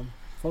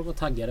var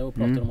taggade och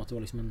pratade om att det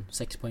var liksom en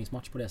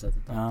 6-poängsmatch på det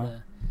sättet. Att,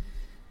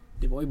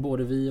 det var ju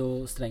både vi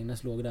och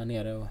Strängnäs låg där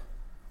nere och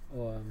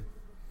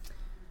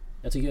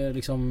jag tycker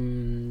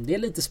liksom det är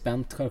lite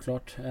spänt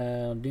självklart.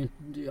 Det är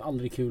ju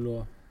aldrig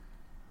kul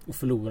att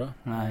förlora.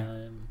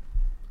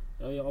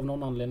 Jag har av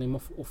någon anledning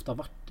ofta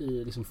varit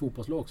i liksom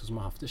fotbollslag också som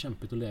har haft det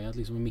kämpigt och legat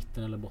liksom i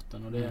mitten eller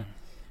botten, och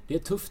det är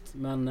tufft,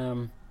 men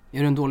är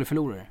du en dålig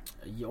förlorare?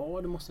 Ja,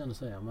 det måste jag ändå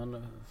säga,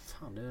 men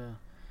fan, det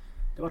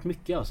har varit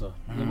mycket alltså.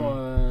 Det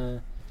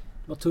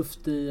var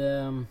tufft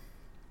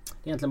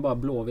det är egentligen bara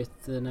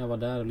Blåvitt när jag var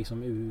där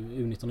liksom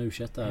U19 och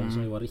U21 där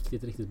som var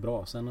riktigt, riktigt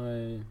bra. Sen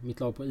har mitt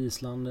lag på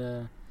Island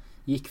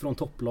gick från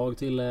topplag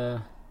till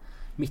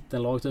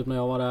mittenlag typ när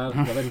jag var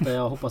där. Jag vet inte,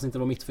 jag hoppas inte det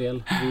var mitt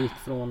fel. Vi gick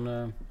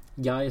från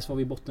Gais var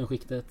vi i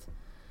bottenskiktet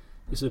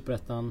i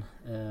Superettan.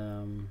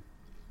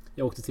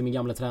 Jag åkte till min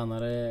gamla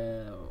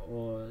tränare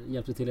och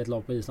hjälpte till ett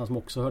lag på Island som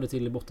också hörde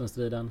till i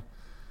bottenstriden.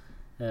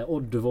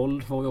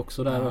 Oddevold var vi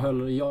också där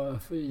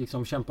och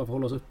liksom kämpade för att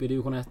hålla oss uppe i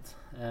division 1.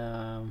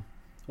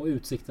 Och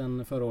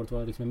Utsikten förra året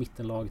var liksom en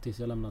mittenlag tills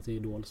jag lämnade till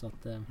Idol. Så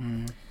att,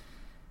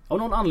 av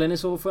någon anledning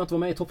så får jag inte vara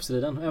med i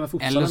toppstriden. Även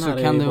eller så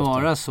kan det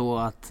vara så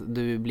att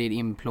du blir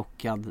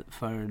inplockad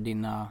för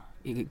dina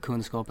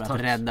kunskaper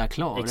att rädda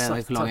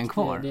lagen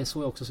kvar. Det är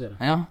så jag också ser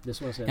det. Ja. Det är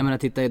så jag ser det. Jag menar,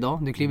 titta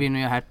idag. Du kliver in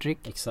och gör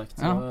hattrick.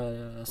 Exakt,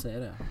 jag säger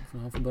det.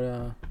 Han får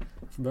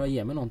börja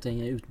ge mig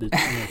någonting i utbyte.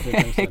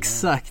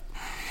 Exakt.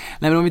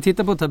 Nej, men om vi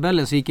tittar på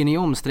tabellen så gick ni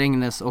om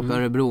Strängnäs och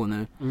Örebro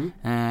nu.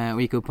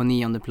 Och gick upp på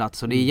 9:e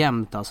plats. Och det är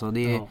jämnt alltså.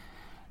 Det är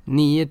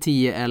 9,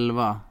 10,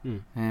 11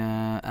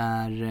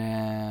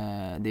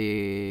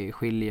 det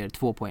skiljer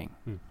 2 poäng.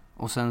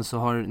 Och sen så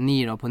har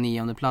ni då på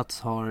 9:e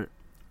plats har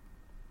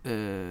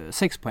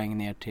 6 poäng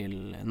ner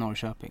till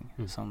Norrköping.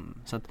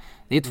 Så att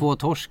det är 2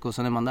 torsk och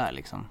sen är man där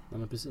liksom. Ja,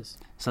 men precis.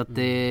 Så att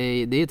det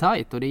är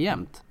tajt och det är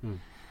jämnt.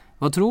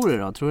 Vad tror du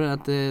då? Tror du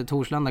att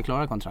Torslanda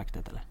klarar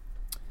kontraktet eller?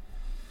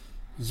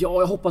 Ja,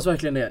 jag hoppas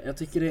verkligen det. Jag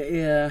tycker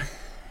det är...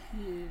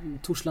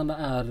 Torslanda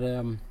är...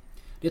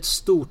 Det är ett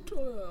stort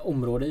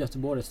område i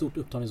Göteborg, ett stort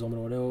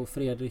upptagningsområde, och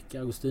Fredrik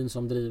Augustin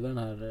som driver den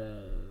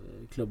här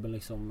klubben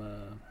liksom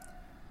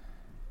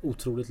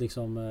otroligt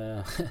liksom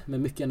med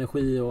mycket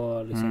energi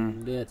och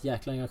liksom, det är ett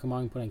jäkla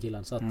engagemang på den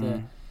killen, så att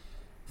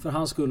för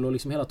hans skull och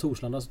liksom hela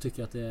Torslanda så tycker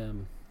jag att det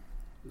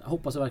jag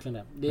hoppas jag verkligen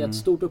det. Det är ett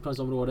stort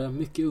upptagningsområde,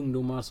 mycket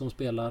ungdomar som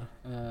spelar.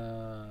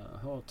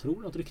 Jag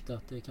tror något rykte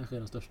att det kanske är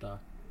den största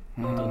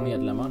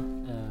medlemmar.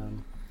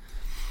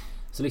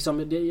 Så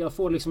liksom, jag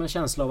får liksom en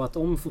känsla av att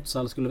om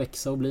futsal skulle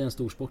växa och bli en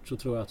stor sport så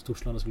tror jag att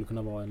Torslanda skulle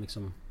kunna vara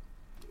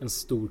en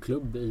stor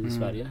klubb i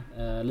Sverige.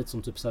 Lite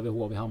som typ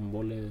Sävehof i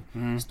handboll i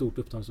stort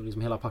upptag, så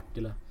liksom hela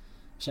Partille.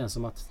 Känns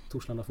som att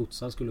Torslanda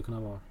futsal skulle kunna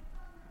vara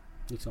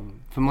liksom,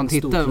 för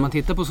man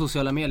tittar på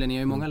sociala medier, ni har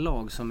ju många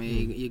lag som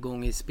är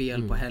igång i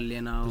spel på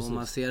helgerna. Precis. Och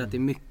man ser att det är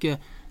mycket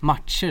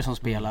matcher som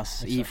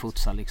spelas i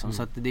futsal liksom.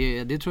 Så att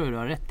det tror jag du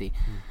har rätt i.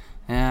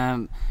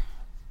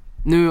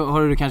 Nu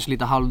har du kanske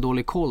lite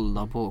halvdålig koll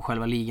då på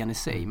själva ligan i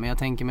sig, men jag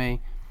tänker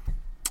mig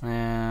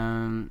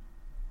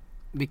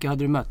vilka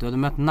hade du mött? Du hade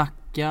mött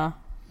Nacka,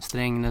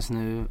 Strängnäs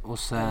nu och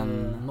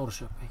sen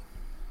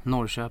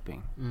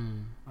Norrköping.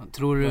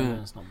 Tror du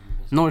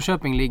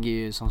Norrköping ligger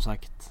ju som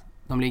sagt,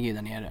 de ligger ju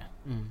där nere,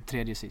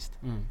 tredje sist.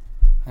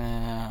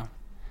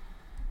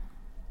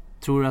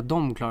 Tror du att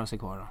de klarar sig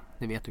kvar då?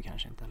 Det vet du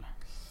kanske inte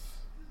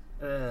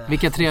eller?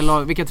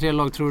 Vilka tre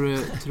lag tror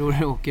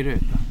du åker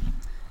ut då?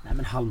 Nej,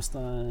 men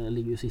Halmstad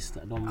ligger ju sist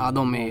där.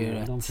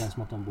 De känns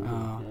som att de borde.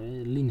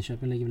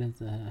 Linköping ligger väl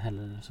inte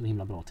heller så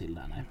himla bra till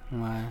där, nej.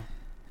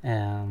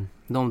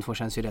 De två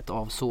känns ju rätt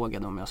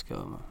avsågade om jag ska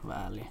vara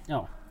ärlig.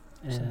 Ja,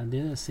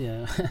 det ser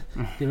jag.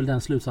 Det är väl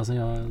den slutsatsen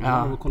jag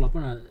har kollat på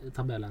den här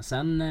tabellen.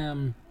 Sen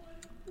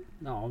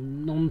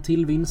någon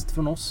till vinst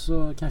från oss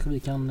så kanske vi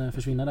kan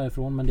försvinna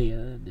därifrån, men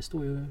det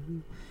står ju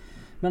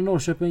men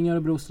Norrköping,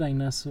 Örebro,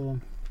 Strängnäs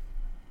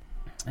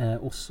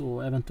och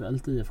så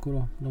eventuellt IFK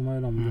då. De har ju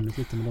vunnit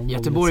lite, men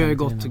Göteborg har ju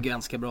gått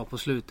ganska bra på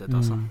slutet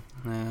alltså.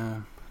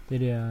 Det är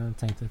det jag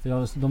tänkte,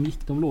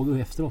 för de låg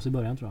ju efter oss i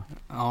början tror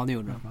jag. Ja, det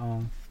gjorde de.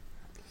 Ja.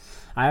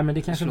 Nej, men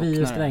det kanske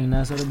vi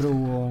Strängnäs,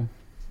 Örebro och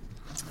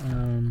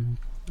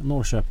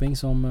Norrköping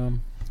som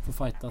får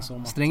fightas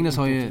om.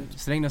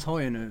 Strängnäs har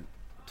ju nu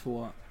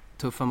 2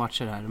 tuffa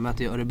matcher här. De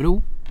möter ju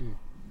Örebro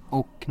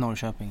och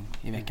Norrköping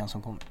i veckan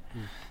som kommer.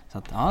 Så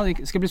att,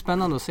 det ska bli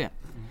spännande att se.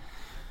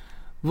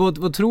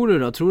 Vad tror du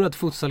då? Tror du att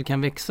futsal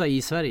kan växa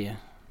i Sverige?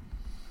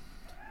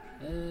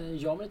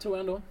 Ja, men det tror jag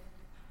ändå.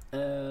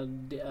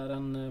 Det är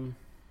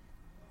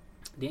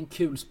en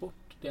kul sport.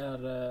 Det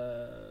är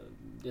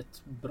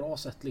ett bra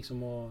sätt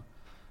liksom att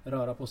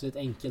röra på sig, ett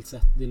enkelt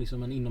sätt. Det är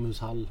liksom en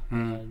inomhushall.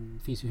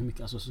 Det finns ju hur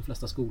mycket, alltså de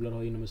flesta skolor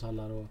har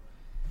inomhushallar och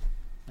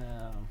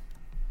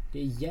det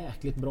är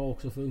jäkligt bra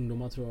också för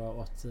ungdomar tror jag,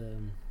 att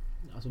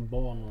alltså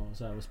barn och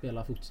så här, och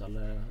spela futsal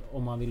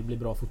om man vill bli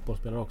bra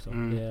fotbollsspelare också.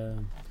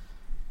 Det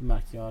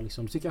märker jag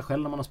liksom, tycker jag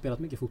själv när man har spelat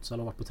mycket futsal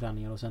och varit på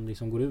träningar och sen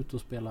liksom går ut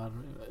och spelar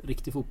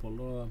riktig fotboll,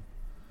 då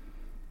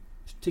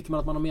tycker man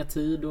att man har mer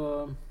tid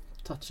och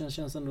touchen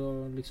känns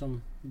ändå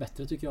liksom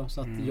bättre tycker jag.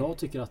 Så att jag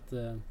tycker att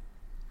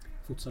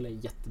futsal är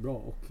jättebra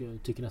och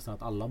tycker nästan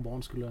att alla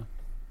barn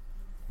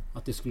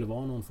att det skulle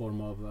vara någon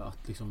form av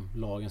att liksom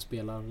lagen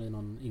spelar i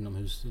någon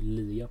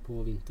inomhusliga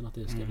på vintern, att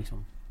det ska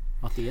liksom,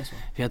 att det är så.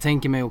 För jag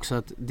tänker mig också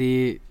att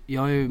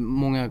jag har ju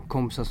många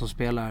kompisar som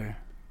spelar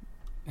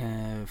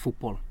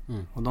fotboll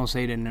och de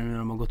säger det när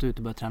de har gått ut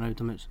och börjat träna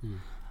utomhus,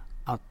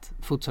 att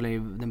futsal är ju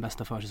den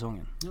bästa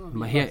försäsongen.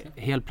 Ja,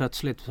 Helt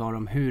plötsligt så har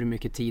de hur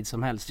mycket tid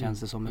som helst känns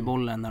det som med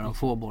bollen när de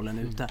får bollen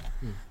ute.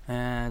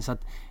 Så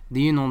att det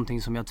är ju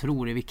någonting som jag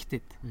tror är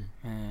viktigt.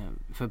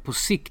 För på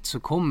sikt så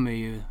kommer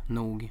ju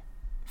nog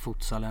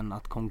futsalen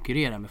att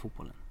konkurrera med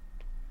fotbollen.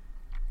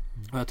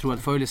 Och jag tror att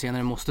förr eller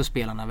senare måste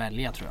spelarna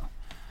välja, tror jag.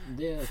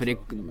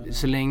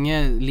 Så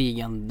länge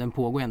ligan, den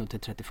pågår ändå till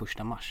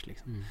 31 mars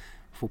liksom.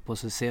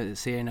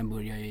 Fotbollsserierna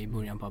börjar ju i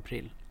början på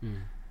april.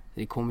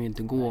 Det kommer ju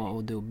inte gå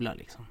att dubbla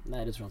liksom.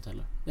 Nej, det tror jag inte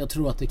heller. Jag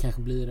tror att det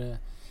kanske blir...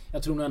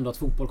 Jag tror nog ändå att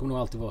fotboll kommer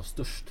nog alltid vara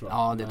störst, tror jag.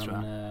 Ja, det tror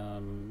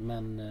jag.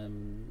 Men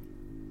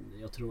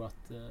jag tror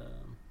att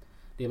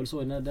det är väl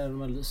så när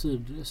de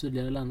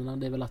sydligare länderna,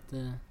 det är väl att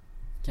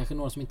kanske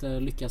några som inte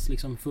lyckas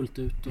liksom fullt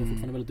ut och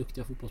fortfarande väldigt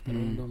duktiga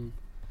fotbollsspelare, de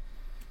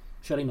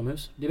kör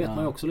inomhus. Det vet man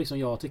ju också liksom.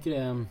 Jag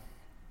tycker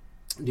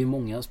det är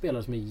många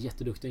spelare som är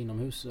jätteduktiga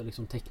inomhus,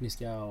 liksom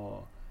tekniska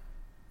och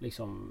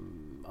liksom,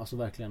 alltså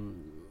verkligen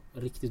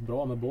riktigt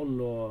bra med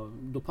boll, och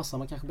då passar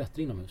man kanske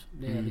bättre inomhus.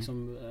 Det är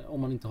liksom,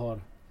 om man inte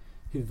har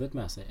huvudet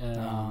med sig.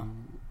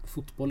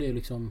 Fotboll är ju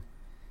liksom,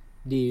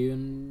 det är ju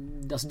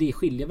alltså det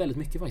skiljer väldigt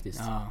mycket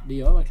faktiskt. Det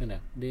gör verkligen det.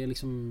 Det är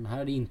liksom, här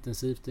är det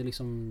intensivt, det är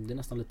liksom, det är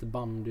nästan lite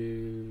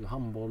bandy,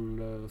 handboll,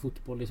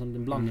 fotboll, liksom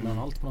en blandning mellan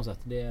allt på något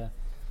sätt.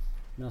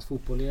 Medan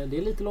fotboll det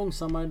är lite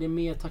långsammare, det är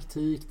mer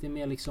taktik, det är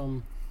mer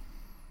liksom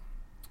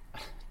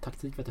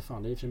taktik, vet jag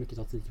fan, det är i och för sig mycket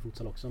taktik i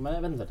futsal också, men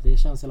jag vet inte, det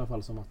känns i alla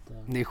fall som att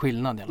det är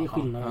skillnad i alla fall.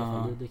 Det är skillnad i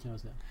alla fall, det kan jag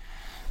säga.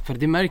 För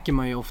det märker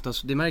man ju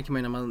oftast, det märker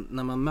man ju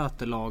när man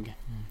möter lag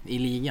i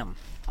ligan,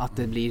 att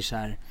det blir så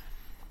här,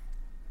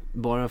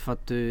 bara för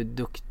att du är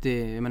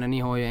duktig. Jag menar, ni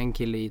har ju en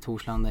kille i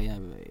Torslanda,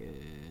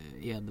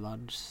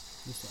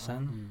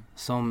 Edvardsen,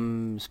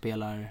 som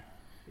spelar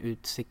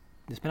Utsikt.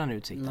 Det spelar han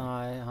Utsikt?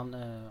 Nej, han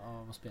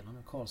vad spelar han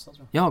nu? Karlstad,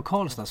 tror jag. Ja,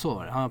 Karlstad, så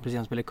var det. Han har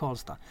precis spelat i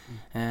Karlstad.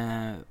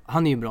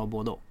 Han är ju bra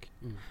både och.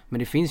 Men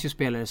det finns ju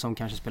spelare som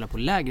kanske spelar på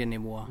lägre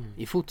nivå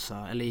i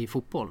futsal eller i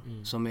fotboll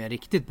som är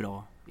riktigt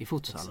bra i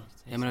futsal.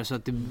 Exakt. Jag menar, så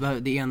att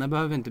det ena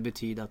behöver inte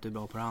betyda att du är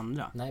bra på det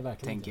andra. Nej,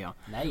 verkligen tänker jag.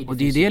 Nej, och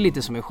det är det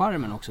lite som är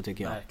charmen också,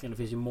 tycker jag. Verkligen, det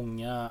finns ju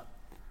många,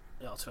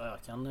 jag tror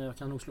jag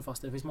kan nog slå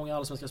fast det finns många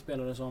allsvenska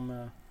spelare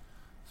som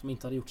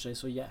inte hade gjort sig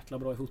så jäkla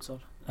bra i futsal.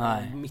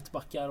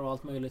 Mittbackar och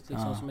allt möjligt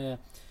liksom, som är,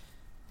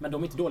 men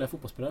de är inte dåliga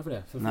fotbollsspelare för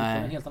det. För fotboll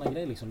är en helt annan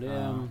grej liksom. Det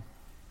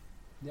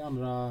är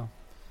andra,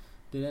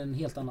 det är en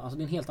helt annan, alltså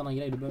det är en helt annan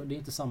grej. Det är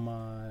inte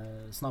samma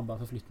snabba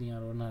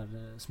förflyttningar och den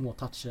här små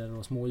toucher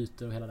och små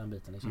ytor och hela den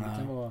biten liksom.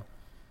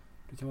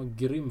 Du kan vara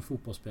grym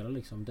fotbollsspelare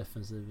liksom,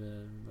 defensiv,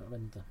 jag vet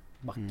inte,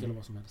 back eller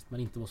vad som helst, men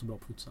inte vara så bra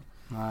på futsal.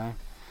 Nej.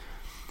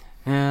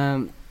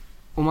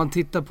 Om man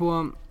tittar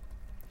på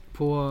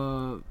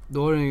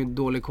då har du ju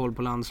dålig koll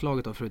på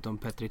landslaget då, förutom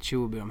Petri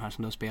Tjuby, de här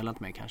som du har spelat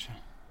med kanske.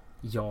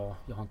 Ja,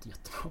 jag har inte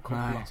jättebra koll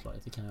på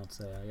landslaget, det kan jag inte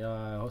säga.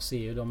 Jag ser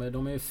ju,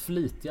 de är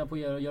flitiga på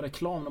att göra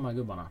reklam, de här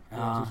gubbarna,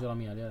 på sociala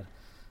medier.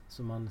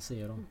 Så man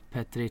ser dem.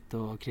 Petrit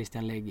och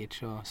Christian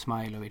Legic och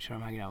Smailovic och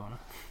de här grabbarna.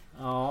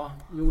 Ja,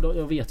 jo,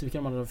 jag vet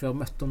vilka de är, för jag har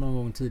mött dem någon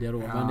gång tidigare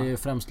då. Men det är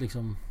främst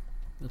liksom,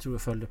 jag tror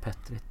jag följde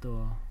Petrit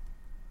och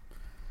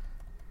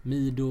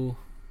Mido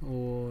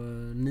och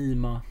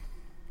Nima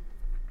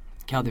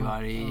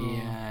Kadivar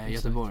i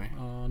Göteborg.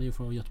 Ja, ni är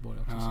från Göteborg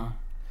också.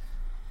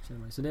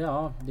 Så det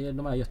är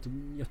de här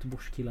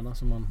Göteborgskillarna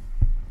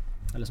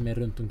som är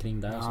runt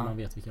omkring där, så man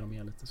vet vilka de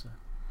är lite så.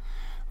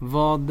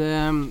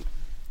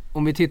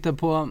 Om vi tittar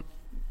på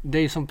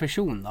dig som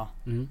person då.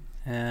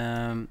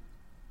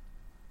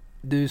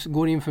 Du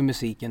går in för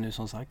musiken nu,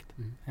 som sagt.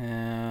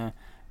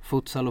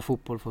 Futsal och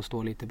fotboll får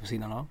stå lite på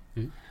sidan av.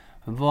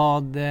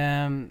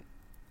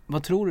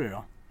 Vad tror du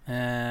då?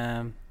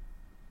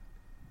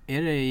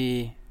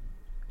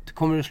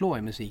 Kommer du slå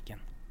i musiken?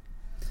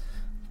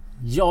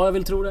 Ja, jag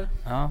vill tro det.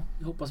 Ja.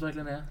 Jag hoppas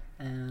verkligen det.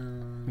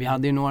 Vi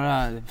hade ju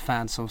några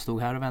fans som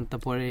stod här och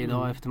väntade på det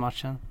idag efter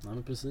matchen. Ja,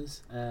 men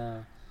precis.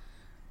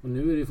 Och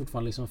nu är det ju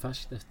fortfarande liksom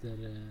färskt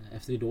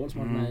efter Idol som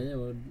har med i,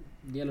 och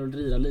det gäller att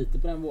driva lite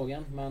på den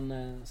vågen,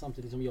 men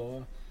samtidigt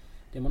som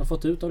det man har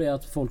fått ut av det är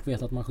att folk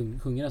vet att man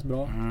sjunger rätt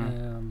bra,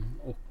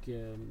 och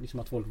liksom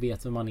att folk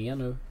vet vem man är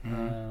nu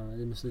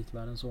i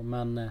musikvärlden så,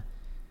 men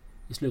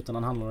i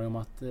slutändan handlar det om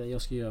att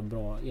jag ska göra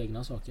bra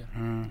egna saker.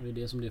 Det är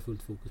det som det är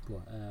fullt fokus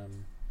på.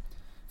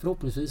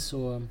 Förhoppningsvis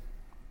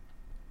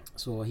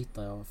så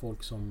hittar jag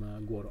folk som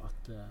går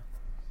att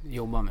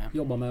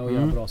jobba med och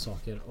göra bra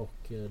saker,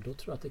 och då tror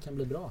jag att det kan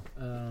bli bra.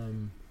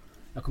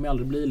 Jag kommer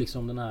aldrig bli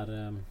liksom den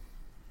här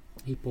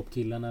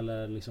hiphop-killen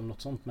eller liksom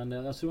något sånt, men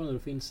jag tror att det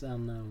finns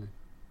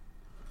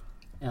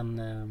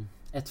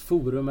ett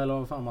forum, eller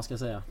vad fan man ska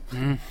säga.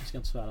 Jag ska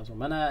inte svära så,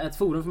 men ett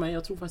forum för mig,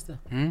 jag tror faktiskt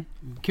det.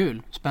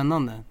 Kul,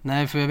 spännande.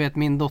 Nej, för jag vet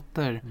min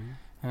dotter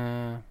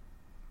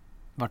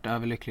vart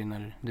överlycklig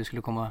när du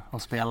skulle komma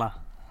och spela.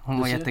 Hon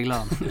var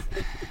jätteglad.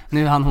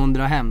 Nu hann hon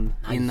dra hem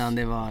innan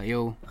det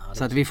var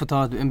så att vi får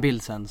ta en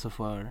bild sen, så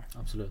får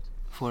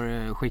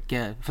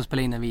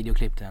spela in en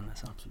videoklipp till henne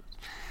så. Absolut.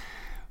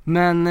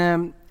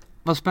 Men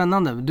vad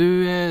spännande.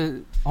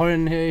 Du har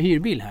en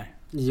hyrbil här.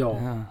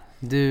 Ja.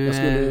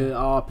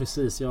 Ja,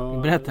 precis.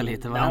 Berätta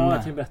lite vad hände.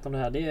 Jag kan berätta om det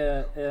här. Det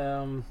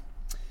är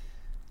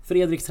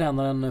Fredrik,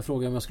 tränaren,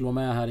 frågade om jag skulle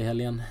vara med här i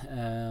helgen.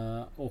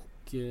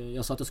 Och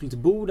jag sa att jag skulle till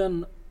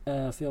Boden,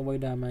 för jag var ju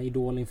där med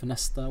Idol inför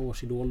nästa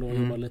års Idol och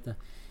jobbade lite.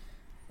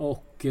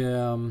 Och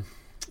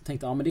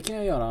tänkte, ja men det kan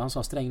jag göra. Han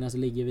sa Strängnäs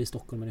ligger vid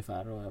Stockholm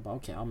ungefär. Och jag bara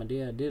okej, ja men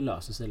det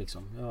löser sig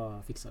liksom.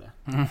 Jag fixar det.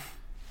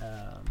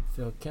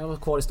 För jag kan vara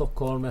kvar i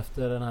Stockholm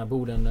efter den här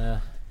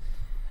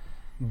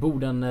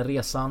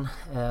Bodenresan.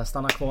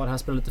 Stanna kvar här,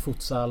 spela lite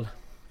futsal.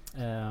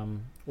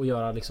 Och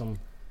göra liksom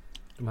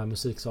de här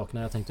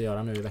musiksakerna jag tänkte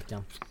göra nu i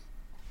veckan.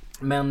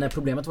 Men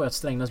problemet var att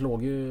Strängnäs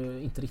låg ju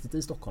inte riktigt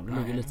i Stockholm. Det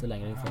låg ju lite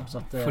längre ifrån. Så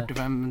att,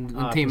 45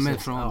 timme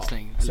från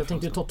Strängnäs. Så jag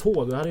tänkte ju ta tåg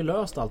och jag hade ju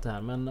löst allt det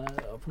här. Men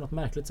på något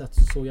märkligt sätt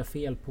så såg jag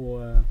fel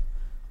på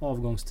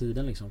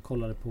avgångstiden liksom.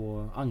 Kollade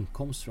på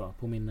ankomst tror jag,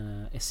 på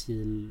min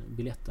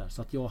SJ-biljett där.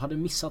 Så att jag hade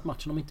missat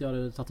matchen om inte jag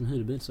hade tagit en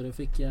hyrbil. Så det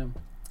fick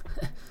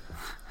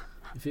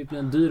bli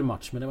en dyr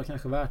match. Men det var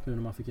kanske värt nu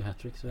när man fick ju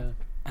hattrick. Så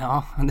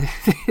ja,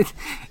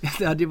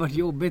 det hade ju varit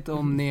jobbigt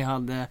om ni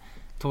hade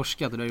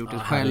torskat och du har gjort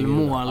ett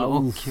självmål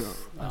och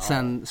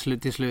sen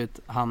till slut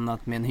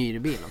hamnat med en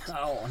hyrbil också.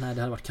 Ja, nej,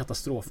 det hade varit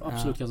katastrof.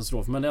 Absolut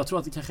katastrof. Men jag tror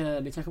att det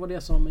kanske var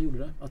det som gjorde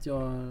det. Att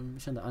jag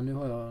kände, nu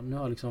har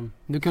jag liksom...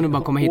 Du kunde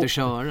bara komma hit och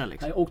köra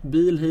liksom. Jag har åkt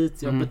bil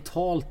hit, jag har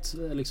betalt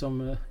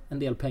liksom en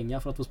del pengar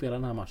för att få spela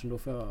den här matchen. Då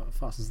får jag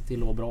fasen se till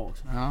att vara bra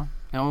också.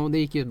 Ja, och det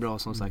gick ju bra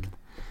som sagt.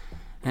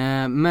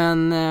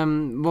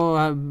 Men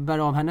vad bär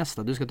av här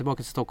nästa? Du ska tillbaka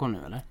till Stockholm nu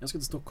eller? Jag ska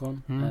till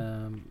Stockholm.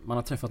 Man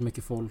har träffat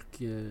mycket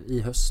folk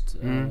i höst.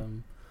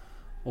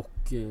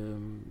 Och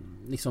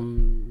liksom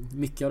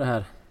mycket av det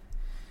här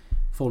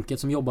folket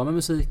som jobbar med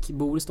musik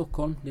bor i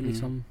Stockholm. Det är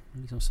liksom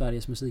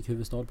Sveriges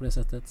musikhuvudstad på det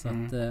sättet. Så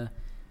att,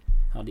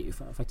 ja, det är ju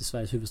faktiskt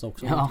Sveriges huvudstad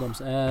också.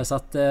 Så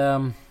att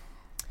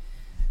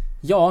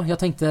ja, jag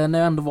tänkte när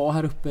jag ändå var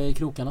här uppe i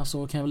krokarna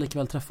så kan jag väl lika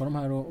väl träffa dem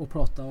här och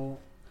prata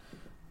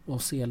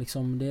och se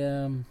liksom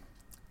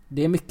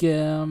det är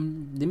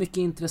mycket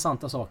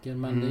intressanta saker,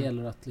 men det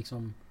gäller att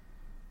liksom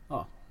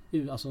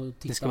alltså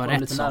titta det ska på vara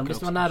rätt lite närmare, det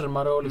ska vara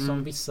närmare och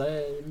liksom vissa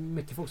är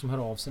mycket folk som hör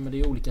av sig, men det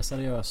är olika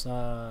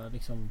seriösa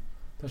liksom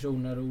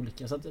personer och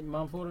olika, så att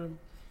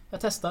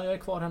jag testar, jag är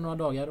kvar här några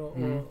dagar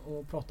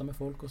och pratar med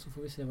folk och så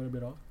får vi se vad det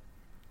blir av.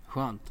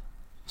 Skönt.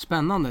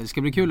 Spännande, det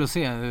ska bli kul att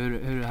se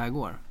hur det här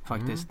går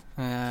faktiskt.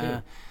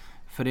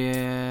 För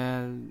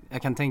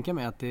jag kan tänka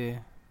mig att det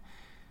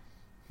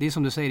är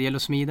som du säger, det gäller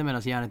att smida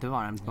medan järnet är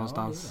varmt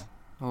någonstans.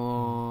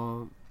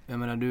 Och jag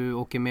menar, du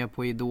åker med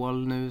på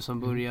Idol nu som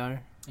börjar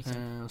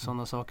och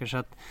sådana saker. Så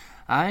att,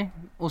 nej.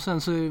 Och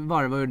sen så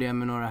varvar du det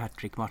med några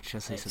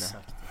hattrick-matcher.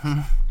 Exakt.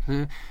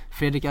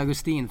 Fredrik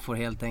Augustin får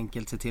helt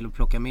enkelt se till att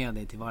plocka med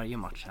dig till varje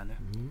match här nu.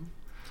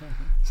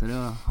 Så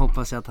då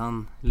hoppas jag att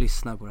han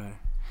lyssnar på det här.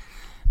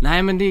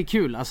 Nej, men det är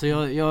kul. Alltså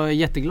jag är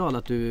jätteglad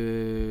att du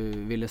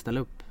ville ställa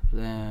upp.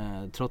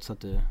 Trots att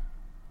du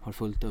har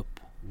fullt upp.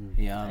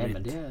 Nej,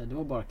 men det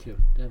var bara kul.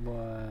 Det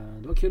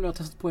var kul när jag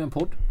testat på en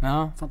podd.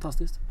 Ja.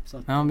 Fantastiskt. Så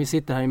att, ja, vi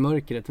sitter här i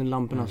mörkret och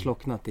lamporna har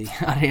slocknat i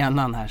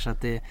arenan här så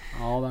att det.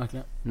 Ja,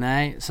 verkligen.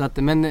 Nej, så att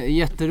men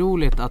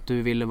jätteroligt att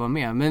du ville vara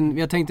med. Men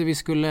jag tänkte vi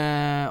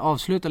skulle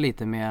avsluta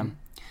lite med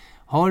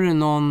har du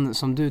någon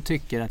som du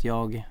tycker att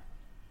jag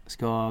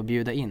ska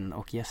bjuda in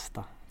och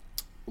gästa?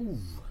 Oj.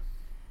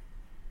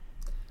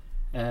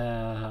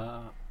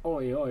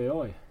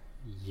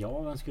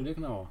 Ja, vem skulle det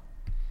kunna vara?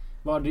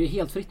 Var det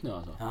helt fritt nu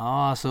alltså?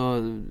 Ja,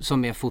 alltså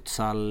som är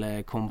futsal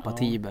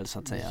kompatibel så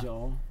att säga.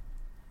 Ja.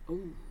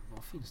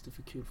 Vad finns det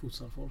för kul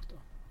futsalfolk då?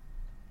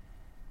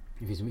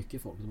 Det finns ju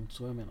mycket folk, det är inte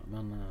så jag menar.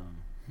 Men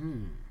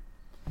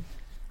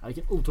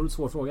vilken otroligt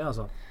svår fråga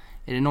alltså.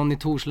 Är det någon i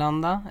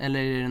Torslanda? Eller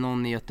är det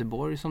någon i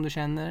Göteborg som du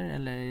känner?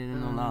 Eller är det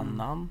någon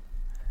annan?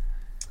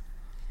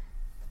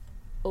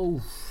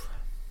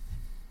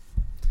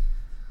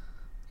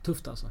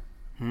 Tufft alltså.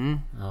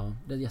 Ja,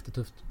 det är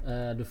jättetufft.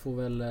 Du får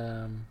väl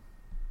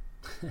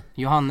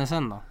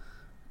Johannesen då?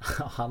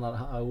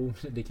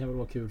 Det kan väl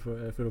vara kul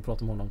för att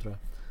prata om honom tror jag.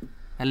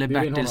 Eller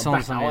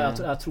Bertilsson som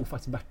jag tror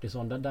faktiskt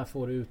Bertilsson. Där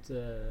får du ut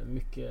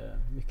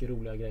mycket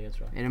roliga grejer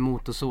tror jag. Är det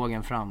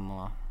motorsågen fram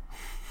och...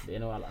 Det är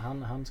nog alla.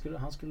 Han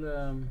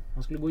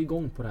skulle gå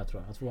igång på det här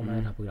tror jag. Att få vara med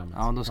i det här programmet.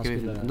 Ja,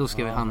 då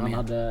ska vi han med.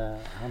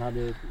 Han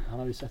hade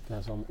ju sett det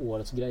här som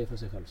årets grej för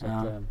sig själv så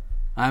att,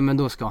 nej, men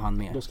då ska han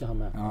med. Då ska han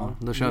med. Ja,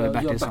 då kör vi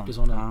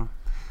Bertilsson.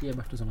 Ge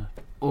Bertilsson här.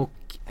 Och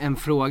en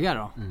fråga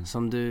då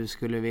som du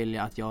skulle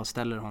vilja att jag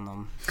ställer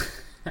honom.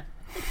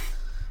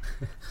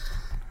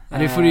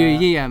 Det får du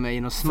ju ge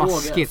mig något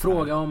smaskigt.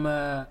 Fråga om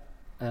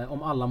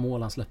alla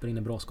mål han släpper in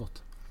i bra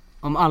skott.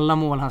 Om alla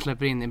mål han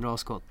släpper in i bra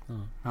skott.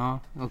 Ja,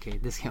 okej,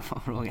 det ska jag få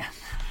fråga.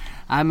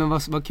 Nej, men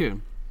vad kul.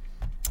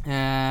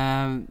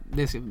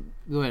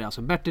 Då är det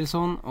alltså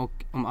Bertilsson och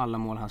om alla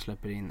mål han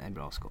släpper in är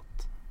bra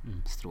skott.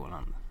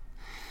 Strålande.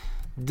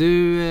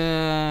 Du,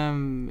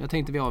 jag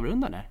tänkte vi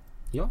avrundar där.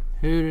 Ja.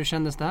 Hur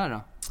kändes det här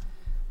då?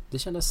 Det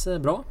kändes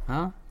bra.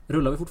 Ja.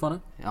 Rullar vi fortfarande?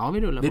 Ja,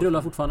 vi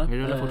rullar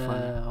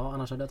fortfarande. Ja,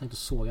 annars hade jag tänkt att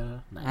såga det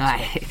här.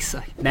 Nej,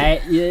 exakt.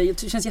 Nej,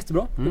 det känns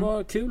jättebra. Det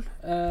var kul.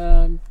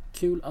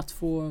 Kul att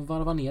få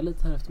varva ner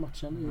lite här efter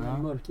matchen i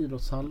en mörk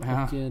idrottshall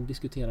och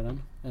diskutera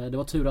den. Det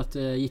var tur att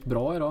det gick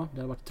bra idag.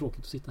 Det har varit tråkigt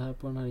att sitta här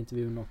på den här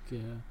intervjun och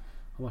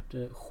har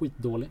varit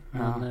skitdålig.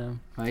 Men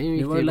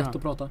det var lätt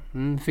att prata.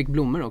 Fick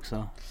blommor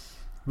också.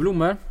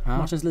 Blommor,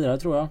 matchens lirare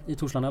tror jag, i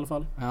Torsland i alla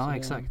fall. Ja, så,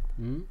 exakt.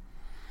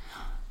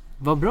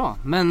 Vad bra,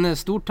 men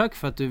stort tack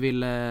för att du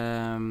ville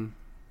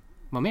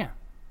vara med.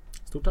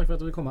 Stort tack för att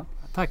du ville komma.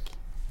 Tack.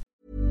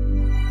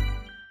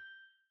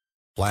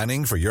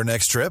 Planning for your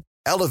next trip?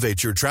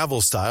 Elevate your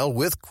travel style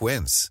with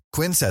Quince.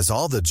 Quince has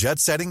all the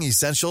jet-setting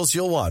essentials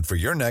you'll want for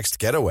your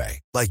next getaway,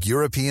 like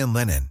European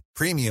linen,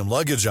 premium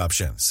luggage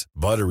options,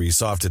 buttery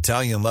soft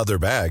Italian leather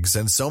bags,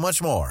 and so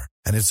much more.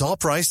 And it's all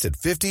priced at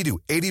 50 to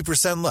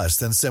 80% less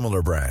than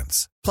similar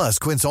brands. Plus,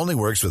 Quince only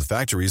works with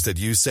factories that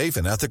use safe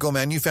and ethical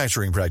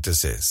manufacturing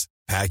practices.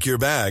 Pack your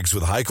bags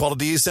with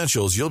high-quality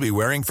essentials you'll be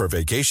wearing for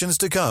vacations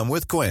to come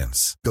with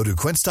Quince. Go to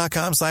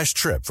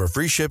quince.com/trip for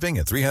free shipping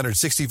and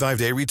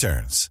 365-day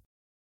returns.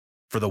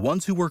 For the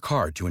ones who work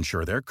hard to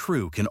ensure their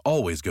crew can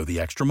always go the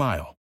extra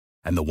mile,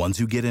 and the ones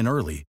who get in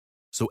early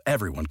so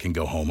everyone can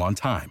go home on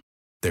time,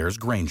 there's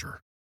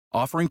Grainger,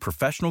 offering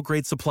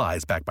professional-grade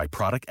supplies backed by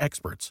product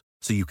experts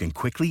so you can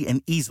quickly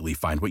and easily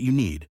find what you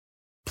need.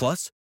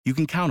 Plus, you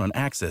can count on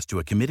access to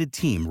a committed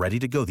team ready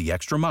to go the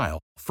extra mile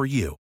for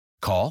you.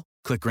 Call,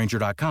 click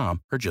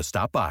Grainger.com, or just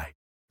stop by.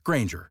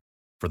 Grainger,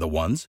 for the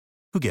ones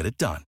who get it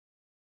done.